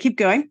 Yes. Okay, keep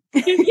going.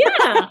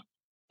 Yeah.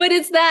 But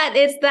it's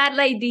that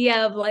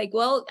idea of like,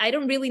 well, I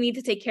don't really need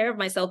to take care of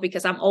myself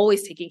because I'm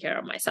always taking care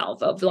of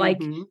myself, of like,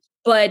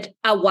 but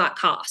at what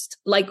cost?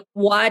 Like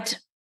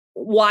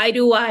why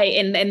do I,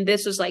 and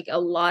this is like a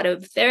lot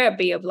of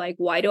therapy of like,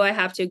 why do I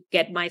have to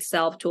get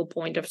myself to a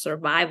point of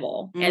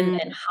survival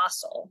and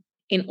hustle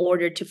in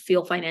order to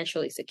feel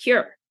financially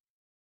secure?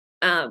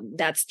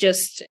 That's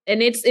just,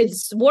 and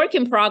it's work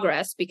in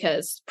progress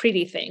because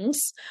pretty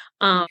things.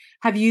 Where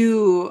have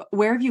you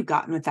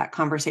gotten with that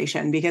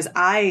conversation? Because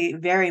I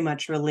very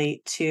much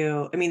relate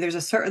to, there's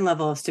a certain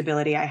level of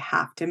stability I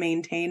have to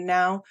maintain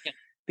now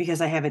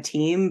because I have a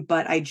team,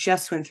 but I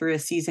just went through a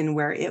season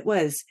where it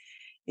was,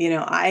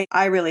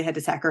 I really had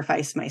to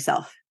sacrifice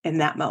myself in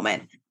that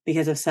moment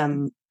because of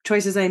some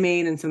choices I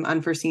made and some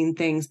unforeseen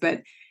things.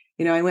 But,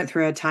 I went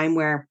through a time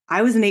where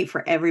I was an 8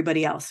 for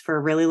everybody else for a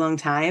really long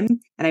time.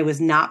 And I was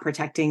not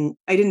protecting.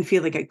 I didn't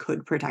feel like I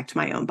could protect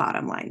my own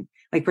bottom line.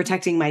 Like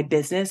protecting my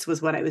business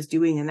was what I was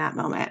doing in that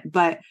moment.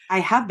 But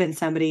I have been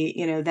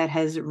somebody, that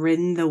has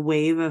ridden the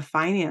wave of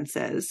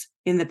finances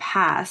in the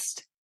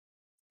past.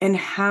 And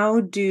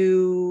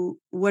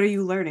what are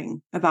you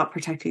learning about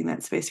protecting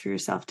that space for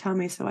yourself? Tell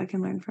me so I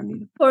can learn from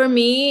you. For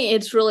me,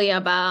 it's really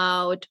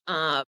about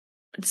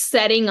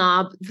setting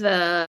up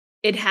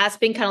it has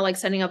been kind of like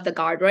setting up the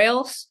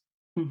guardrails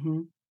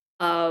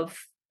of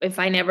if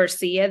I never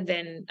see it,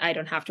 then I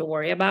don't have to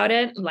worry about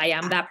it. Like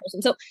I'm that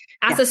person. So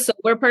as a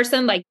sober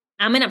person, like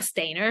I'm an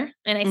abstainer.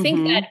 And I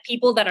think that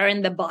people that are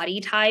in the body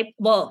type,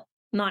 well,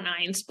 not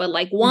 9s, but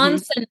like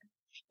ones and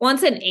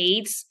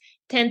 8s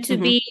tend to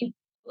be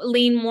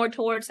lean more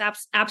towards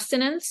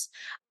abstinence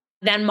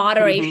than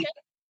moderation.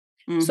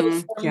 So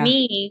for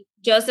me,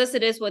 just as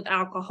it is with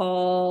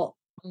alcohol,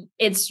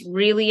 it's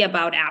really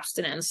about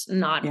abstinence,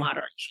 not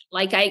moderation.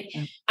 Like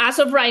as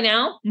of right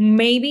now,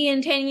 maybe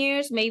in 10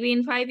 years, maybe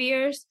in 5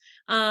 years,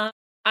 I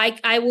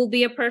will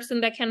be a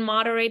person that can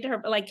moderate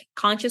her, like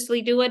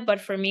consciously do it.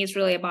 But for me, it's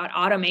really about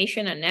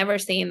automation and never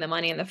seeing the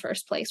money in the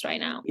first place right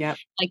now.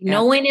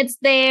 Knowing it's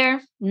there,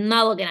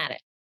 not looking at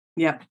it.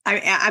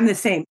 I'm the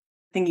same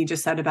thing you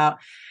just said about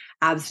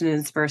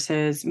abstinence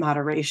versus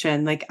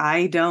moderation. Like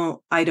I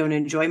don't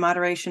enjoy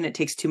moderation. It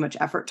takes too much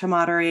effort to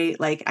moderate.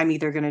 Like I'm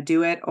either going to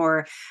do it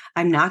or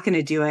I'm not going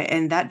to do it.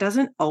 And that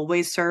doesn't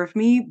always serve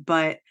me.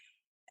 But,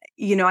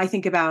 I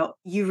think about,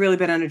 you've really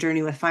been on a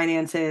journey with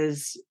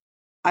finances.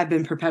 I've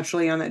been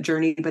perpetually on that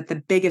journey, but the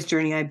biggest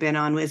journey I've been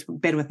on has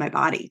been with my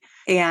body.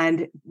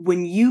 And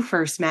when you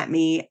first met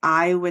me,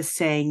 I was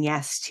saying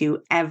yes to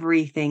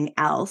everything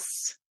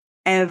else,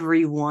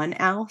 everyone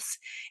else.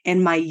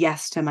 And my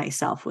yes to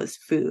myself was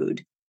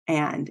food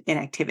and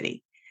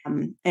inactivity,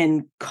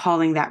 and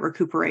calling that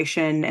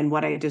recuperation and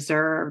what I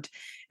deserved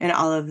and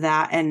all of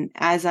that. And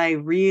as I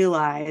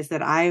realized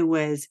that I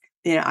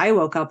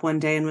woke up one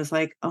day and was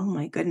like, oh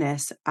my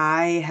goodness,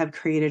 I have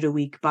created a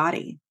weak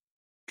body.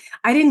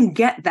 I didn't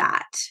get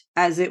that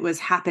as it was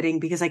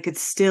happening because I could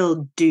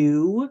still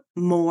do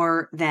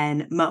more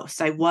than most.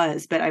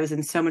 But I was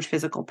in so much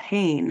physical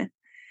pain.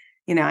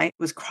 I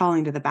was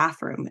crawling to the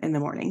bathroom in the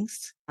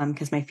mornings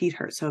because my feet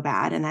hurt so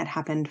bad. And that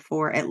happened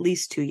for at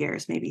least 2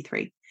 years, maybe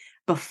 3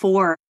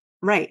 before.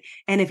 Right.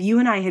 And if you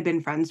and I had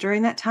been friends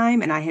during that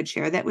time and I had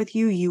shared that with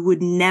you, you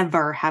would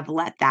never have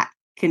let that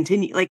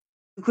continue. Like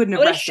you couldn't I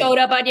have would have showed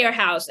up at your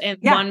house and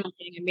one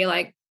morning and be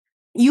like,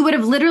 you would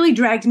have literally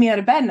dragged me out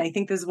of bed. And I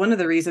think this is one of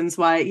the reasons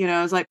why,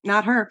 I was like,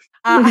 not her.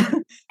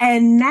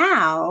 And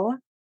now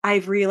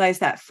I've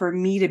realized that for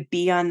me to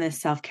be on this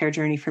self-care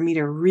journey, for me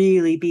to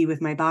really be with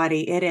my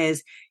body, it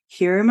is,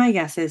 here are my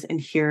yeses and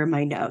here are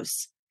my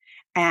nos.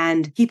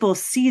 And people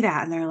see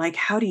that and they're like,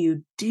 how do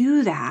you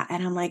do that?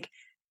 And I'm like,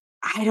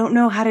 I don't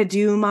know how to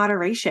do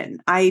moderation.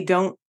 I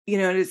don't,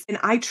 and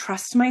I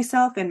trust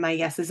myself and my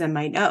yeses and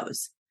my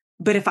nos.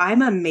 But if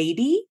I'm a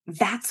maybe,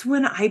 that's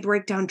when I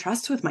break down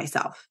trust with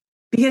myself.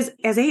 Because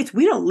as eights,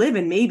 we don't live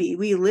in maybe.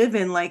 We live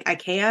in like, I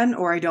can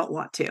or I don't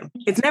want to.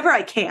 It's never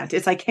I can't.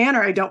 It's I can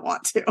or I don't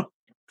want to.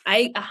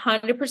 I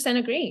 100%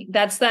 agree.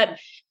 That's that.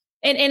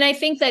 And I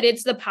think that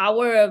it's the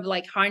power of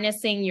like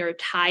harnessing your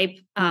type,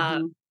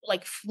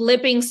 like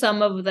flipping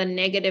some of the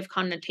negative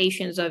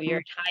connotations of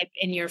your type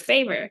in your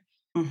favor.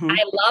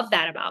 I love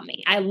that about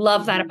me. I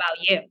love that about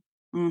you.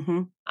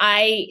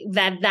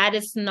 That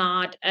is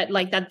not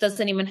like, that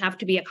doesn't even have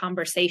to be a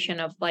conversation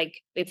of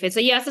like, if it's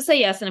a yes, it's a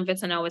yes. And if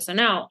it's a no, it's a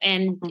no.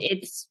 And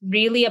it's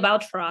really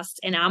about trust.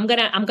 And I'm going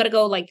to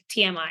go like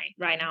TMI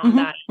right now on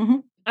that.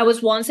 I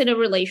was once in a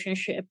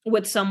relationship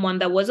with someone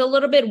that was a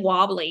little bit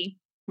wobbly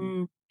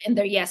in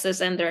their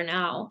yeses and their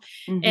no.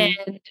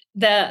 And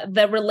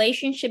the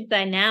relationship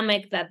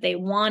dynamic that they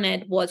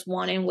wanted was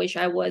one in which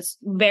I was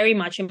very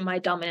much in my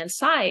dominant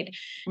side.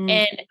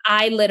 And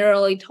I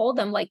literally told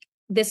them like,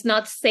 this is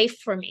not safe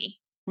for me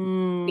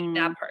being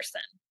that person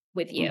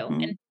with you.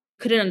 And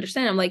couldn't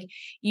understand. I'm like,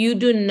 you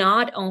do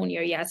not own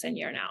your yes and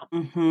your no.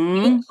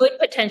 You could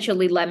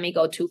potentially let me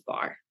go too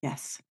far.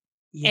 Yes.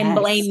 And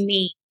blame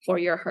me for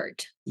your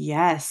hurt.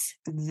 Yes.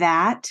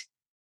 That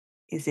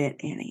is it,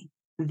 Annie.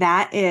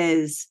 That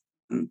is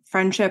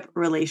friendship,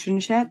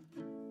 relationship.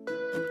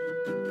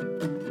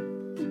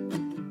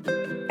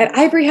 At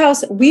Ivory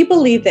House, we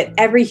believe that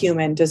every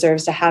human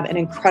deserves to have an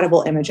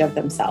incredible image of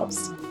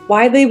themselves.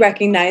 Widely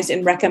recognized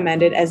and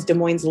recommended as Des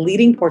Moines'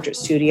 leading portrait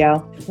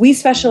studio, we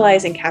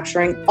specialize in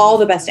capturing all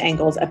the best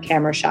angles of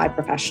camera-shy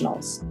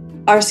professionals.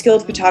 Our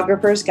skilled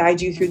photographers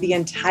guide you through the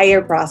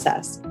entire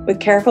process with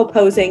careful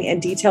posing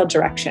and detailed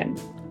direction,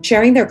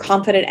 sharing their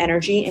confident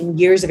energy and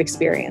years of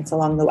experience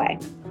along the way.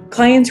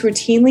 Clients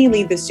routinely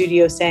leave the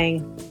studio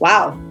saying,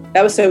 wow,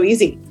 that was so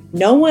easy.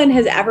 No one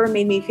has ever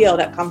made me feel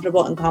that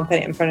comfortable and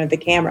confident in front of the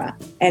camera.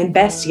 And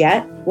best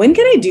yet, when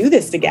can I do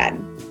this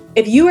again?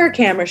 If you are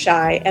camera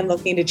shy and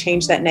looking to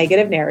change that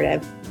negative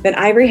narrative, then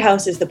Ivory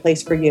House is the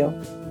place for you.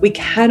 We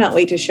cannot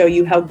wait to show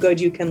you how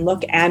good you can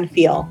look and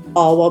feel,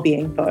 all while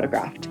being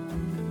photographed.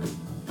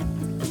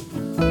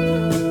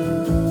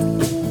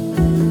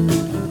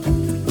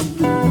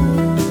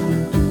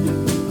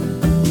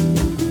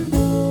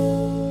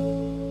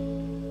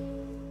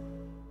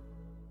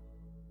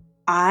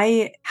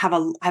 I have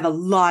a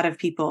lot of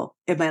people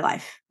in my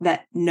life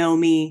that know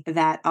me,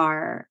 that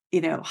are,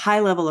 high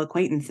level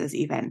acquaintances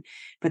even,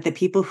 but the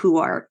people who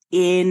are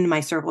in my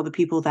circle, the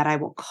people that I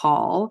will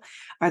call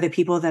are the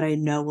people that I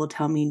know will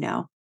tell me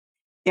no.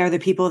 They are the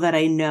people that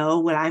I know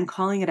when I'm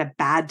calling it a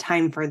bad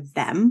time for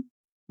them,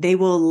 they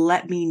will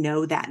let me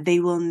know that. They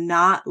will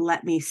not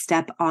let me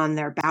step on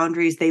their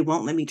boundaries. They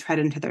won't let me tread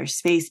into their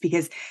space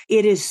because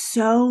it is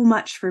so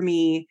much for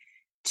me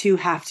to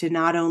have to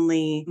not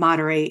only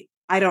moderate.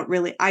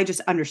 I just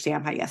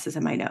understand my yeses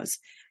and my nos.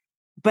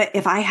 But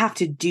if I have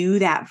to do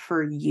that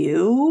for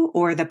you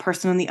or the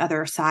person on the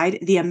other side,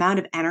 the amount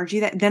of energy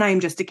then I am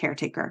just a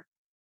caretaker.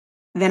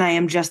 Then I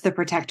am just the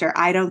protector.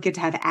 I don't get to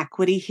have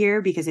equity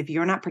here because if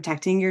you're not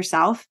protecting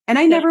yourself, and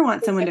I never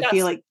want someone to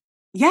feel like,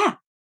 yeah,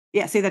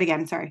 say that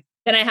again. Sorry.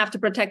 Then I have to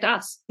protect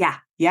us. Yeah.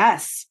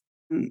 Yes.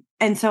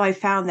 And so I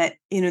found that,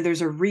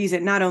 there's a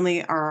reason, not only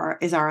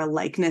is our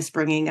likeness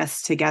bringing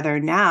us together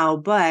now,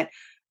 but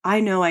I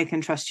know I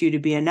can trust you to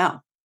be a no.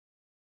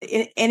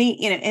 In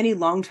any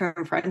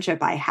long-term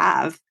friendship I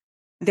have,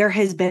 there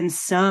has been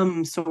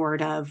some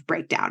sort of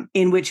breakdown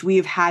in which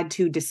we've had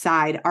to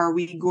decide, are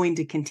we going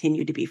to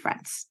continue to be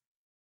friends?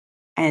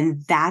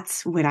 And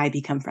that's when I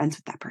become friends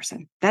with that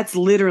person. That's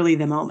literally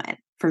the moment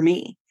for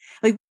me.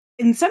 Like,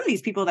 in some of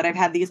these people that I've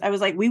had I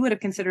was like, we would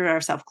have considered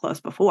ourselves close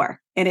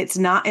before. And it's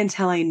not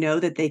until I know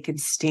that they can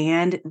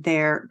stand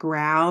their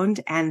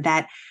ground, and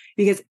that,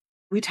 because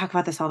we talk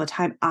about this all the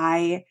time,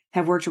 I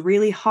have worked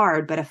really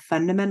hard, but a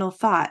fundamental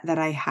thought that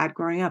I had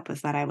growing up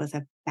was that I was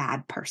a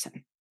bad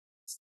person.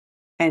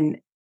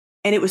 And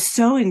it was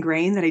so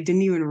ingrained that I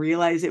didn't even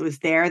realize it was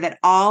there, that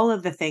all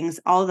of the things,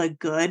 all the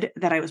good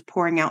that I was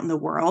pouring out in the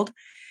world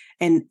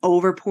and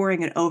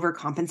overpouring and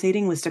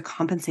overcompensating was to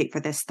compensate for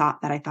this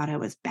thought that I thought I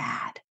was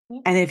bad.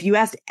 And if you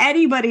asked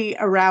anybody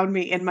around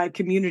me in my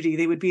community,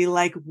 they would be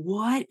like,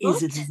 what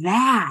is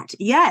that?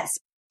 Yes.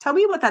 Tell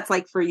me what that's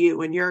like for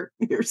you in your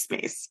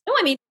space. No,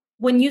 I mean,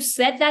 when you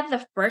said that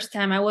the first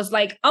time, I was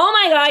like, oh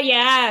my God,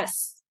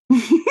 yes.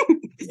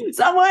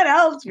 Someone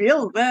else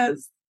feels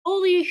this.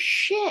 Holy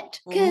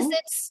shit. Because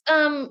it's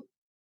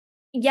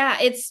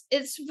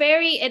it's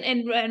very,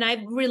 and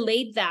I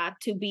relate that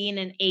to being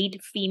an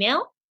 8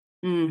 female.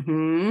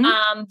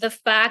 The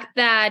fact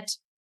that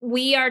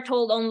we are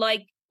told on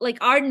like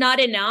our not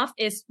enough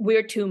is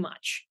we're too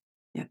much.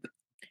 Yep.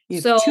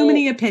 You have too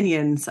many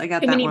opinions. I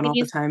got that one all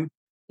the time.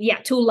 Yeah.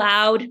 Too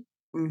loud,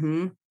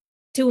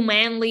 too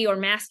manly or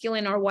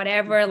masculine or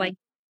whatever, like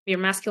your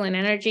masculine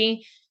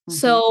energy.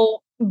 So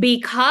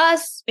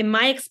because in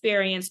my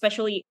experience,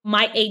 especially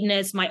my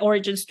 8ness, my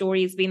origin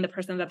story is being the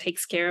person that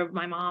takes care of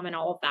my mom and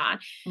all of that,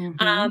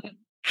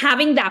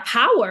 having that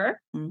power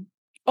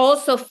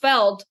also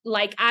felt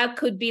like I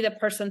could be the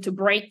person to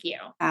break you.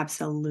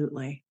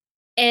 Absolutely.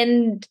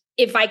 And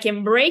if I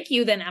can break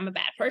you, then I'm a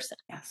bad person.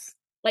 Yes.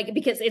 Like,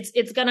 because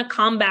it's going to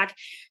come back.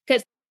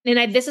 Because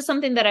this is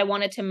something that I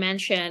wanted to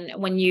mention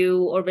when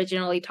you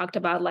originally talked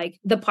about like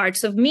the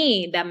parts of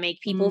me that make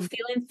people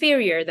feel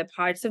inferior, the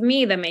parts of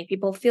me that make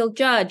people feel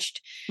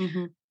judged.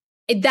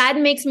 That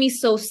makes me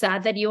so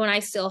sad that you and I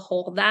still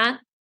hold that,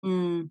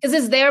 because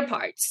it's their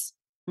parts.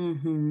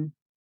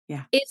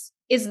 Yeah. It's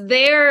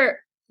their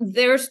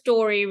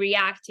story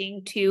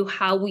reacting to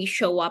how we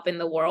show up in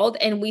the world,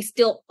 and we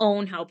still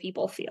own how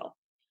people feel.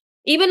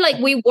 Even like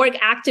we work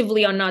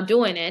actively on not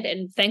doing it,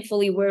 and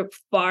thankfully we're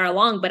far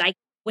along, but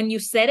when you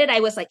said it, I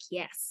was like,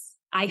 yes,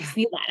 I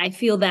feel that. I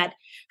feel that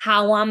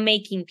how I'm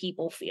making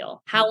people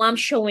feel, how I'm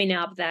showing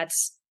up.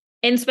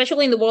 And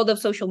especially in the world of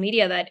social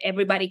media, that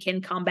everybody can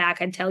come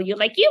back and tell you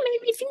like, you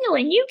made me feel,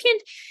 and you can,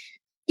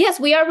 yes,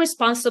 we are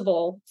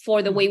responsible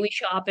for the way we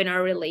show up in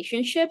our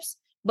relationships.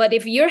 But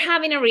if you're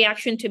having a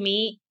reaction to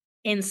me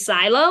in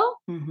silo,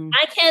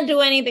 I can't do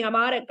anything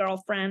about it,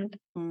 girlfriend.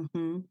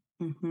 And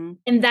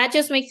that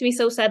just makes me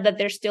so sad that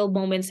there's still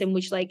moments in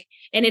which like,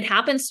 and it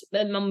happens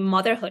in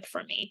motherhood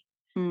for me.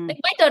 Like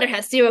my daughter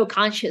has zero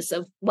conscious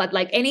of what,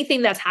 like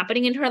anything that's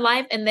happening in her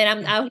life. And then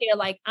I'm out here,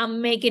 like,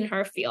 I'm making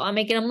her feel, I'm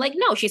like,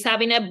 no, she's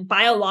having a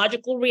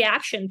biological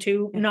reaction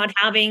to not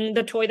having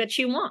the toy that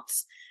she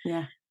wants.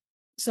 Yeah.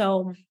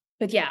 So,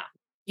 but yeah,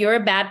 you're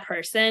a bad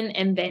person.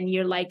 And then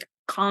you're like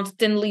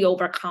constantly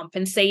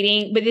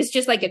overcompensating, but it's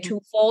just like a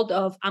twofold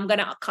of, I'm going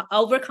to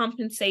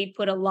overcompensate,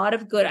 put a lot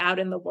of good out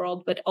in the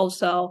world, but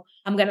also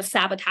I'm going to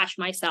sabotage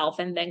myself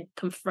and then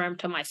confirm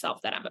to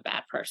myself that I'm a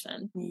bad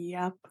person.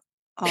 Yep.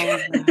 All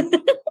of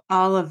that.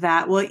 All of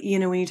that. Well,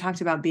 when you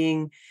talked about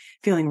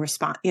feeling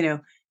responsible,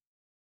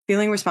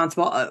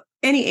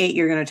 any 8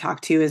 you're going to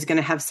talk to is going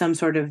to have some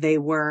sort of, they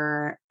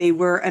were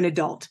an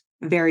adult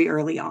very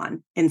early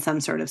on in some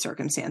sort of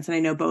circumstance. And I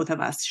know both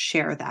of us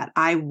share that.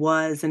 I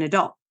was an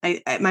adult.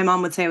 My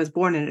mom would say I was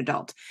born an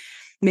adult.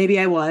 Maybe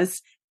I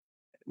was.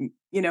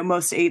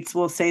 Most 8s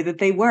will say that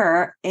they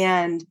were.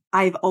 And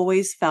I've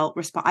always felt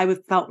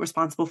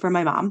responsible for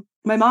my mom.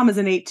 My mom is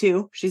an 8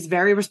 too. She's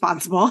very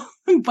responsible,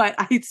 but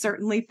I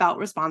certainly felt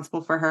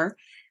responsible for her.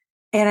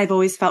 And I've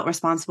always felt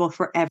responsible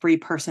for every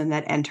person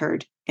that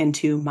entered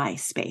into my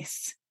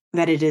space,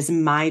 that it is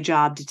my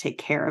job to take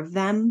care of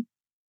them.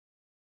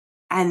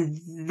 And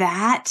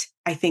that,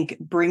 I think,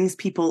 brings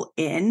people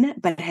in,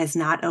 but has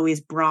not always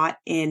brought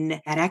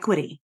in that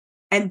equity.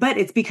 But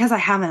it's because I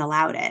haven't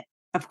allowed it.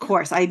 Of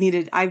course,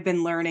 I've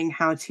been learning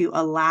how to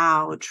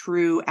allow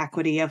true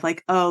equity of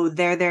like, oh,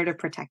 they're there to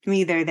protect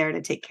me. They're there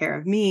to take care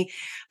of me.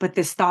 But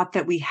this thought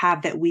that we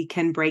have that we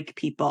can break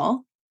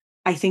people,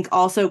 I think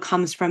also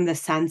comes from the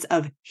sense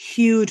of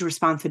huge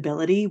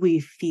responsibility we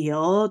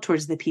feel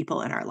towards the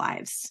people in our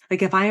lives.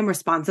 Like if I am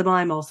responsible,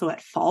 I'm also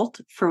at fault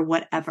for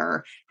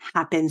whatever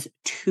happens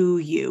to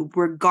you,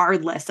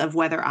 regardless of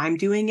whether I'm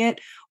doing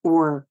it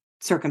or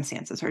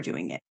circumstances are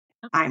doing it.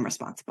 I'm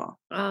responsible.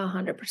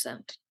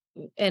 100%.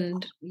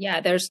 And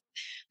yeah,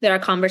 there are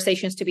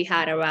conversations to be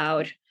had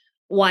about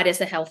what is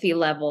a healthy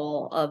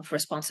level of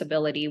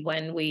responsibility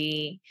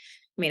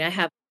I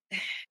have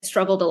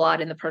struggled a lot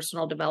in the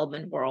personal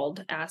development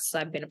world as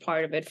I've been a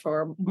part of it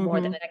for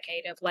more than a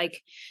decade of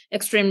like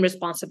extreme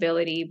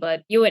responsibility.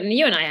 But you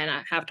and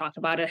I have talked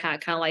about it, kind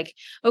of like,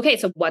 okay,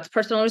 so what's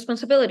personal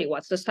responsibility?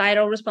 What's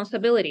societal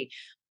responsibility?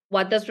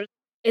 What does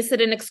is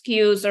it an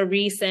excuse or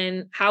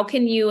reason? How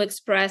can you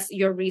express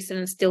your reason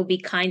and still be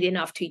kind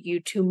enough to you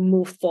to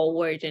move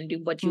forward and do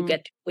what you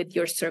get with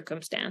your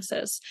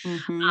circumstances,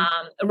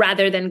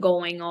 rather than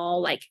going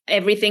all like,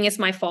 everything is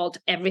my fault,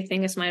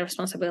 everything is my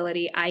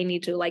responsibility, I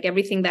need to, like,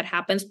 everything that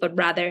happens, but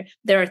rather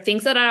there are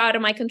things that are out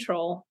of my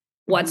control,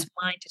 what's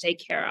mine to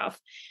take care of.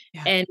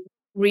 Yeah. And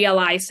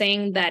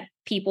realizing that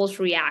people's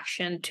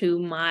reaction to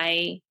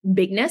my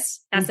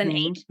bigness as an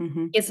 8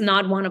 is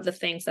not one of the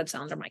things that's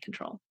under my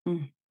control.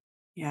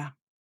 Yeah.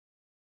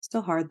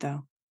 Still hard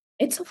though.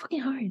 It's so fucking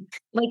hard.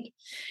 Like,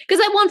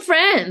 because I want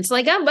friends.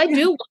 Like I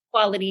do want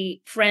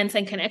quality friends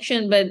and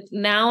connection, but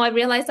now I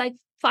realize like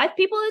 5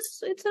 people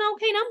it's an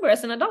okay number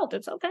as an adult.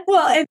 It's okay.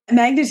 Well, and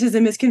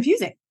magnetism is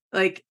confusing.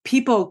 Like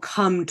people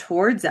come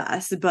towards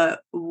us,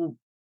 but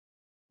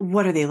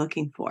what are they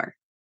looking for?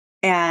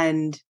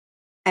 And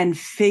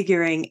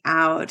figuring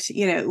out,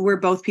 we're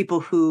both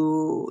people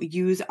who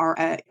use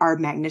our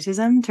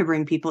magnetism to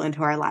bring people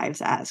into our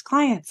lives as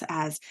clients,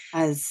 as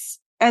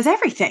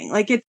everything.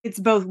 Like it's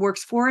both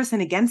works for us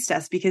and against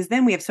us, because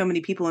then we have so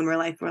many people in our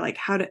life. We're like,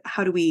 how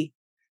do we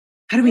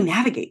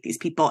navigate these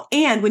people?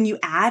 And when you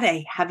add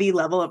a heavy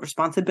level of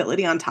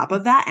responsibility on top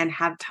of that and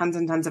have tons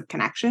and tons of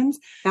connections,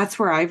 that's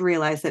where I've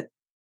realized that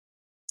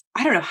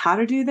I don't know how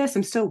to do this.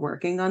 I'm still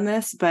working on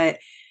this, but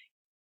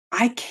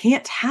I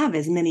can't have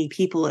as many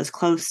people as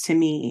close to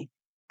me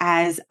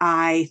as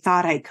I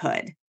thought I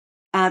could.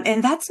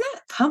 And that's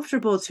not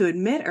comfortable to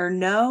admit or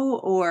know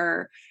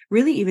or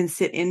really even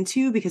sit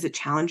into, because it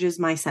challenges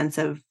my sense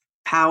of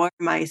power,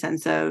 my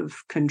sense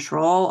of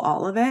control,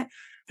 all of it.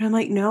 But I'm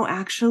like, no,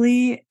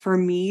 actually, for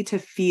me to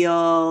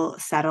feel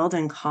settled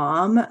and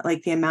calm,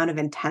 like the amount of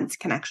intense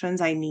connections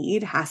I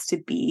need has to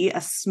be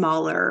a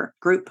smaller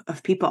group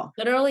of people.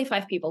 Literally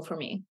 5 people for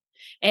me.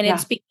 And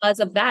it's because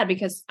of that,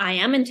 because I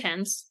am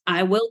intense.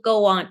 I will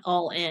go on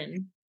all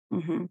in.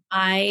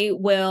 I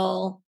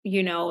will,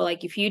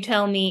 like if you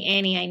tell me,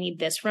 Annie, I need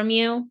this from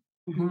you,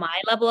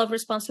 my level of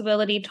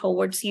responsibility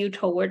towards you,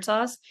 towards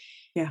us.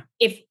 Yeah.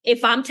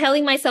 If I'm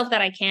telling myself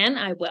that I can,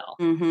 I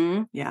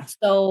will. Yeah.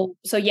 So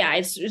yeah,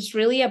 it's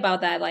really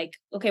about that. Like,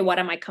 okay, what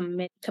am I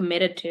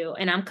committed to?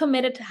 And I'm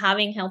committed to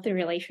having healthy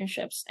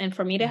relationships. And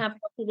for me to have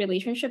healthy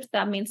relationships,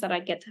 that means that I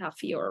get to have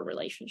fewer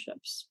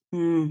relationships.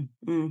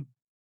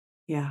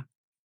 Yeah.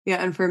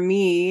 Yeah. And for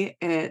me,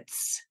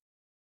 it's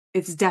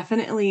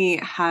definitely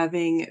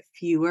having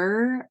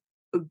fewer,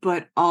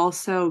 but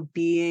also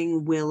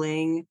being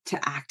willing to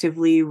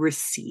actively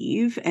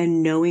receive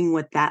and knowing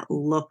what that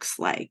looks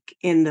like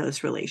in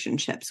those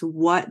relationships.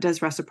 What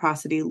does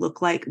reciprocity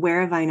look like?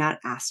 Where have I not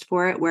asked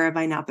for it? Where have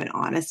I not been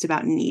honest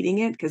about needing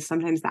it? Because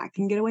sometimes that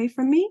can get away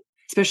from me,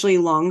 especially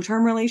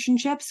long-term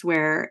relationships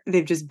where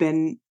they've just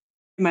been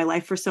in my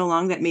life for so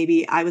long that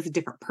maybe I was a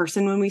different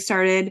person when we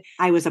started.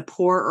 I was a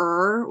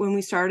poorer when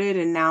we started,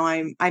 and now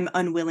I'm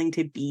unwilling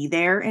to be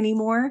there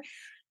anymore.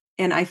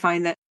 And I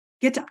find that I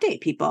get to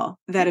update people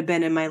that have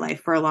been in my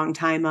life for a long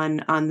time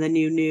on the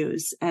new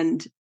news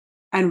and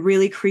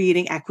really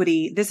creating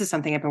equity. This is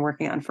something I've been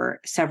working on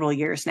for several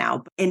years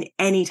now. And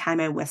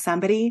anytime I'm with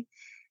somebody,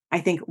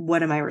 I think,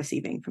 what am I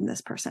receiving from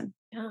this person?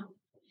 Yeah.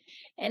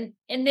 And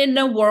in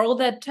a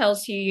world that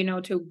tells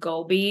you, to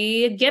go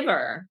be a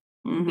giver,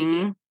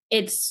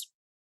 it's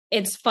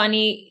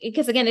funny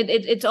because again,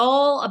 it's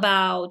all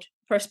about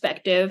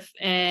perspective,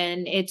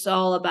 and it's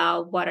all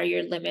about what are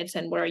your limits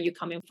and where are you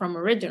coming from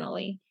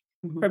originally.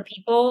 For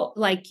people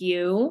like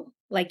you,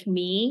 like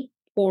me,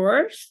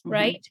 poorers,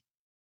 right?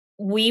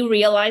 We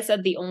realize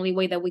that the only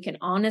way that we can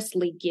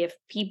honestly give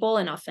people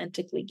and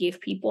authentically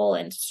give people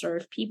and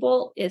serve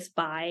people is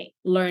by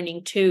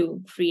learning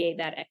to create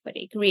that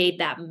equity, create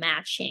that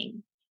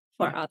matching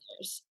for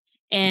others.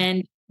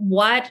 And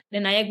I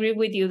agree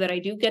with you that I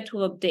do get to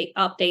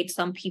update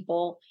some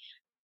people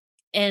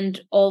and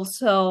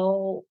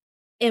also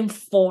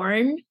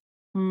inform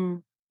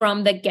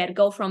from the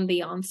get-go, from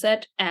the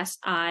onset, as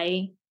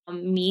I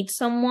meet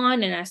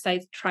someone and as I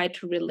try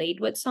to relate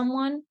with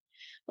someone.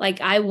 Like,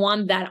 I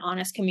want that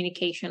honest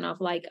communication of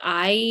like,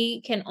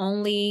 I can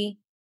only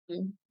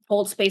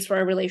hold space for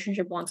a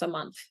relationship once a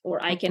month,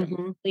 or I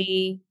can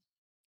only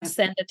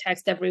send a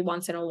text every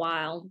once in a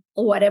while,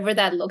 or whatever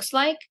that looks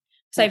like.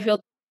 So I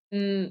feel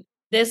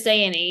this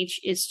day and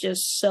age, it's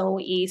just so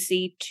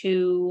easy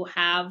to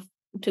have,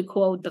 to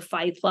quote the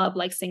Fight Club,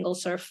 like single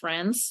serve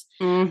friends.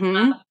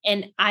 And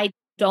I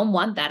don't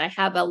want that. I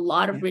have a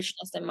lot of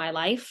richness in my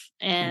life.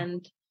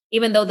 And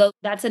even though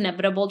that's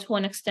inevitable to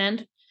an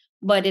extent,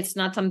 but it's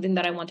not something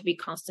that I want to be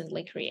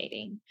constantly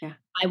creating.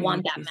 I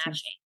want that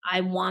matching.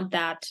 I want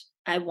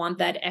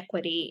that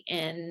equity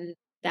and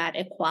that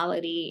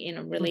equality in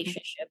a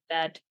relationship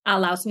that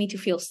allows me to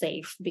feel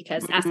safe,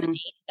 because as a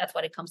me, that's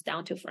what it comes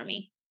down to for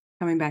me.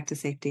 Coming back to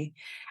safety.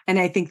 And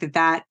I think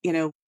that,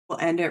 we'll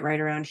end it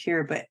right around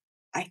here, but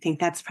I think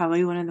that's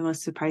probably one of the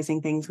most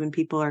surprising things when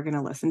people are going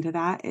to listen to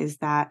that, is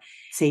that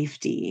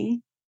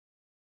safety.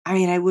 I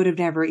mean, I would have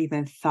never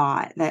even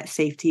thought that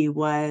safety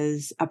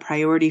was a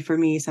priority for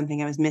me,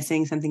 something I was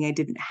missing, something I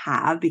didn't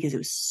have because it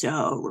was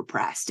so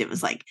repressed. It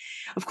was like,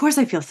 of course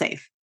I feel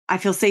safe. I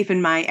feel safe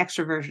in my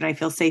extroversion. I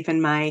feel safe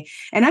in my,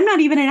 and I'm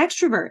not even an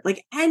extrovert.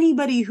 Like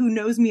anybody who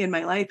knows me in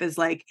my life is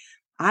like,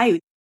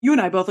 you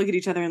and I both look at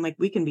each other and like,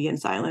 we can be in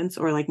silence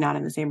or like not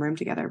in the same room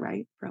together,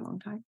 right? For a long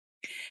time.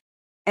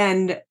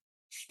 And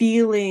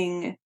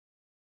feeling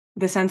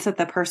the sense that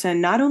the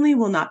person not only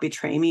will not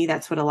betray me,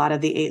 that's what a lot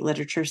of the 8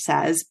 literature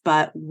says,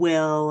 but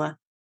will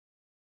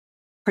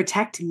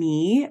protect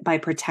me by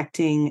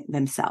protecting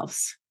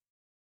themselves.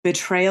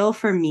 Betrayal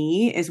for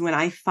me is when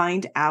I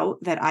find out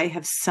that I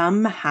have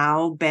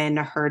somehow been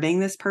hurting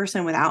this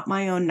person without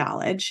my own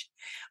knowledge,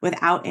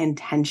 without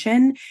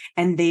intention,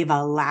 and they've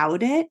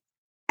allowed it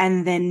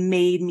and then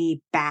made me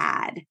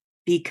bad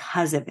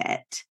because of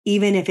it.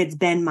 Even if it's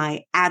been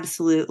my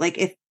absolute, like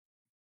if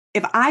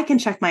I can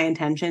check my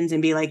intentions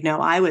and be like, no,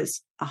 I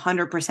was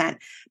 100%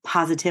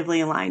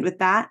 positively aligned with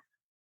that,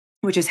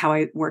 which is how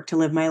I work to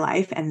live my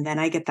life. And then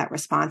I get that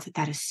response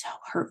that is so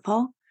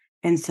hurtful.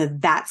 And so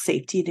that's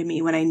safety to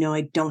me when I know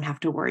I don't have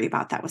to worry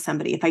about that with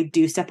somebody. If I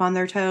do step on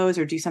their toes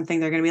or do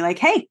something, they're going to be like,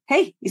 hey,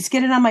 you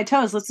skidded on my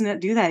toes. Let's not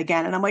do that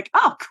again. And I'm like,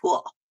 oh,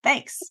 cool.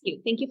 Thanks.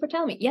 Thank you for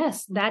telling me.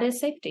 Yes, that is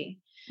safety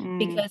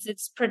because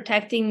it's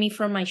protecting me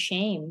from my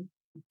shame,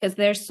 because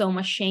there's so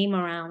much shame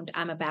around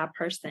I'm a bad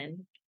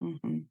person.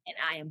 And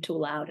I am too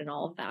loud and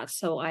all of that.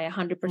 So I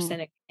 100%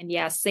 agree. And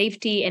yeah,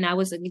 safety. And I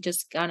was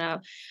just gonna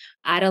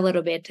add a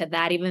little bit to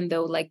that, even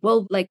though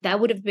that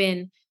would have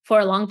been for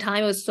a long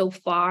time, it was so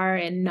far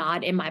and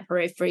not in my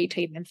periphery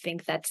to even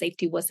think that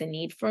safety was a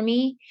need for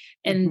me.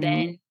 And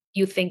then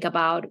you think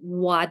about,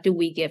 what do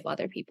we give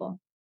other people?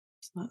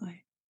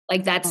 Absolutely.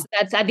 Like that's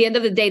at the end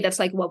of the day, that's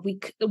like what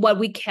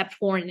we kept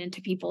pouring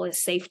into people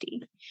is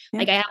safety. Yeah.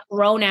 Like I have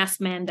grown ass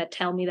men that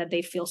tell me that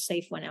they feel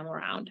safe when I'm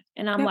around.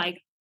 And I'm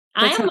like,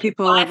 that's how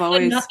people have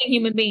always nothing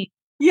human being.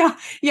 Yeah.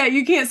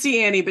 You can't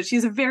see Annie, but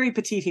she's a very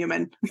petite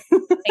human.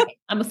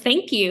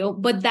 Thank you.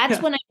 But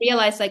that's when I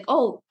realized like,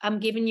 oh, I'm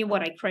giving you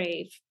what I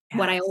crave,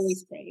 what I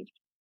always craved.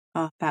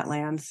 Oh, that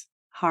lands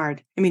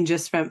hard. I mean,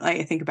 just from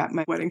I think about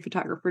my wedding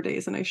photographer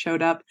days, and I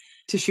showed up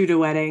to shoot a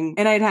wedding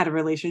and I'd had a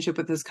relationship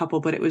with this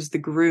couple, but it was the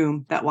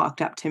groom that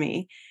walked up to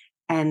me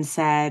and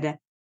said,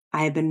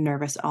 I had been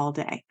nervous all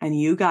day and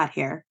you got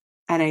here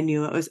and I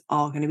knew it was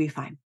all going to be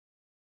fine.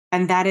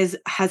 And that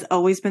has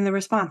always been the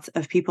response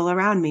of people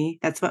around me.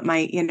 That's what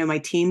my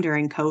team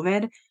during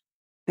COVID,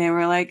 they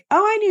were like,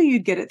 oh, I knew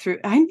you'd get it through.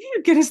 I knew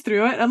you'd get us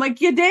through it. I'm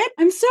like, you did?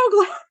 I'm so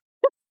glad.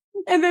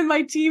 And then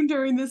my team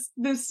during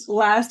this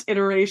last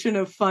iteration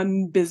of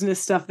fun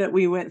business stuff that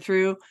we went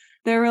through,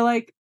 they were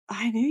like,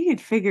 I knew you'd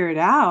figure it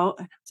out.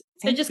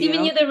 They're just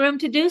giving you the room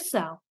to do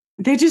so.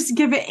 They just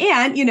give it.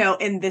 And,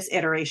 in this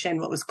iteration,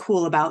 what was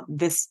cool about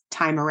this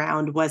time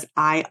around was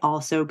I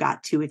also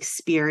got to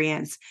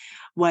experience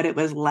what it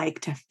was like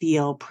to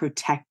feel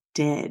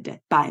protected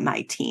by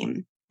my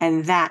team.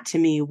 And that to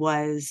me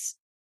was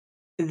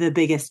the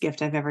biggest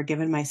gift I've ever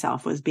given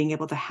myself, was being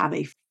able to have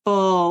a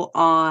full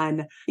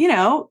on,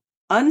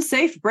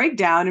 unsafe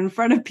breakdown in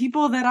front of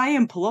people that I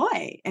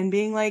employ and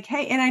being like,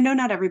 hey, and I know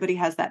not everybody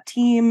has that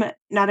team.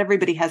 Not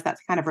everybody has that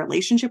kind of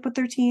relationship with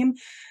their team,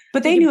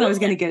 but they knew I was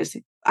going to get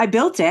it. I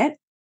built it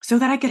so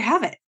that I could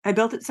have it. I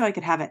built it so I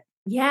could have it.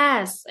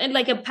 Yes. And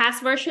like a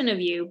past version of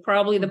you,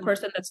 probably the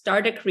person that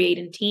started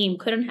creating team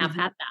couldn't have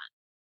had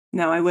that.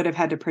 No, I would have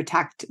had to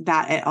protect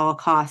that at all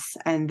costs.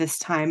 And this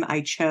time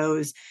I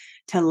chose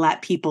to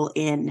let people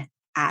in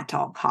at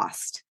all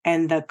cost.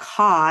 And the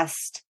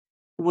cost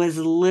was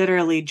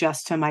literally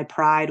just to my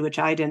pride, which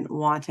I didn't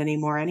want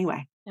anymore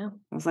anyway. Yeah.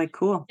 I was like,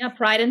 cool. Yeah.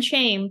 Pride and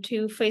shame,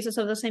 2 faces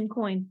of the same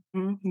coin.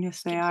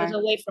 Yes, they Keeps are. us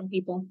away from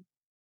people.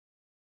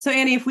 So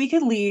Annie, if we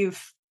could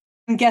leave,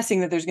 I'm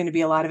guessing that there's going to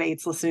be a lot of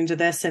 8s listening to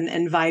this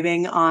and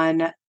vibing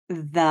on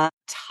the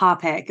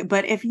topic,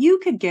 but if you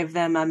could give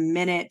them a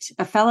minute,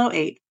 a fellow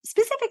 8,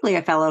 specifically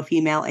a fellow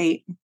female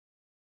 8,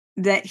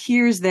 that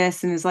hears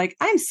this and is like,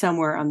 I'm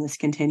somewhere on this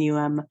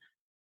continuum,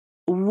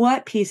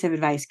 what piece of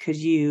advice could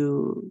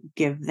you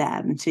give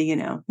them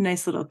to,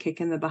 nice little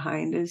kick in the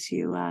behind as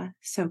you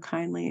so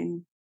kindly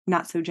and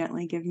not so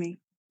gently give me?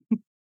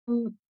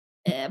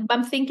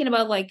 I'm thinking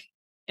about like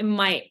in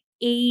my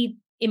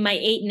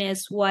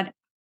 8ness,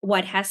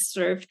 what has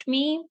served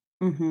me.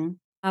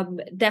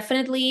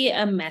 Definitely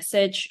a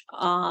message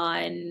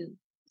on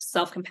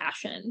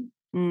self-compassion.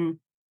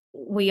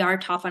 We are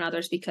tough on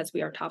others because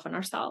we are tough on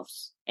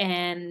ourselves.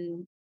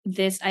 And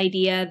this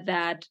idea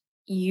that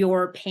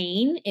your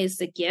pain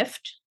is a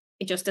gift,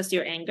 just as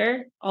your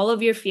anger, all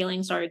of your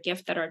feelings are a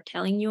gift that are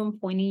telling you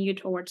and pointing you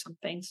towards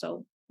something.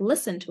 So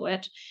listen to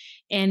it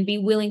and be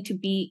willing to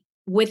be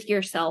with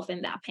yourself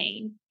in that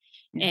pain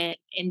and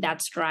in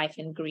that strife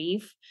and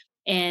grief.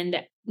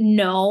 And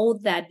know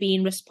that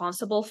being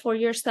responsible for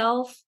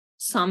yourself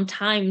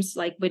sometimes,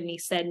 like Whitney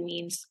said,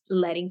 means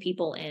letting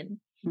people in.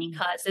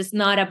 Because it's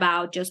not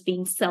about just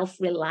being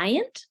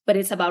self-reliant, but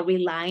it's about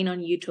relying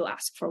on you to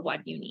ask for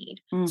what you need.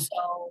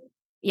 So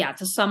yeah,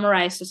 to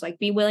summarize, just like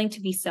be willing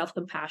to be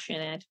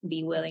self-compassionate,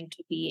 be willing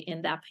to be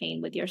in that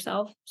pain with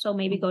yourself. So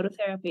maybe go to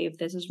therapy if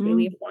this is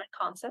really a foreign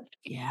concept.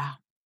 Yeah.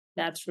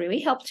 that's really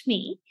helped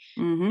me.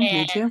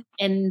 Me too.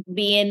 And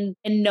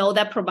know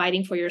that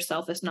providing for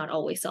yourself is not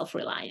always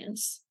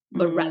self-reliance,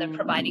 but rather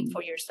providing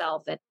for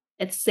yourself that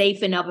it's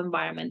safe enough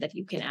environment that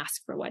you can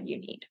ask for what you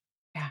need.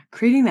 Yeah.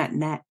 Creating that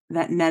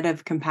net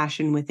of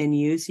compassion within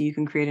you so you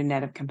can create a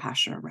net of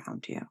compassion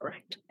around you.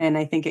 Right. And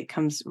I think it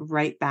comes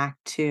right back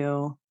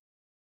to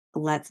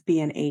let's be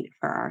an 8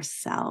 for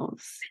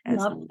ourselves as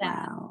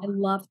well. I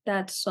love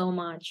that so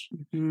much.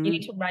 You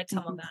need to write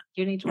some of that.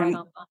 You need to write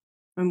on that.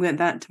 I'm going to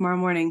that tomorrow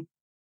morning.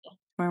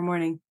 Tomorrow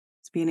morning.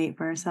 Let's be an 8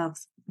 for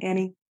ourselves.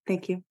 Annie,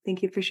 thank you.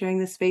 Thank you for sharing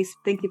this space.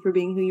 Thank you for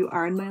being who you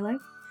are in my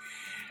life.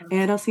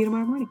 And I'll see you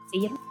tomorrow morning.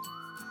 See you.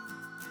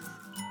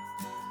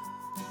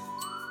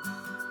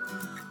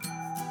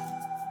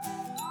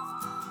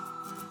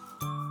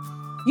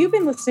 You've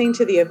been listening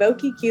to the Evoke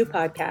EQ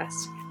podcast,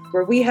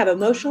 where we have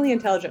emotionally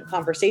intelligent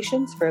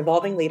conversations for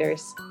evolving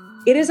leaders.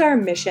 It is our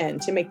mission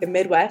to make the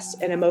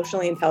Midwest an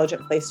emotionally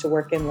intelligent place to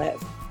work and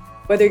live.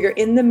 Whether you're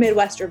in the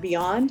Midwest or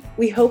beyond,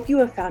 we hope you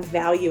have found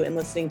value in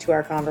listening to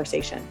our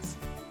conversations.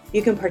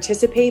 You can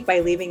participate by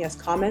leaving us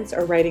comments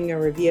or writing a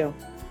review.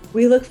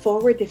 We look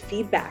forward to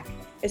feedback,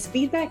 as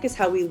feedback is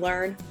how we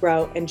learn,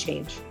 grow, and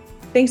change.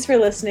 Thanks for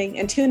listening,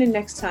 and tune in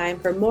next time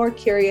for more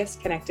curious,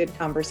 connected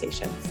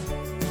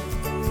conversations.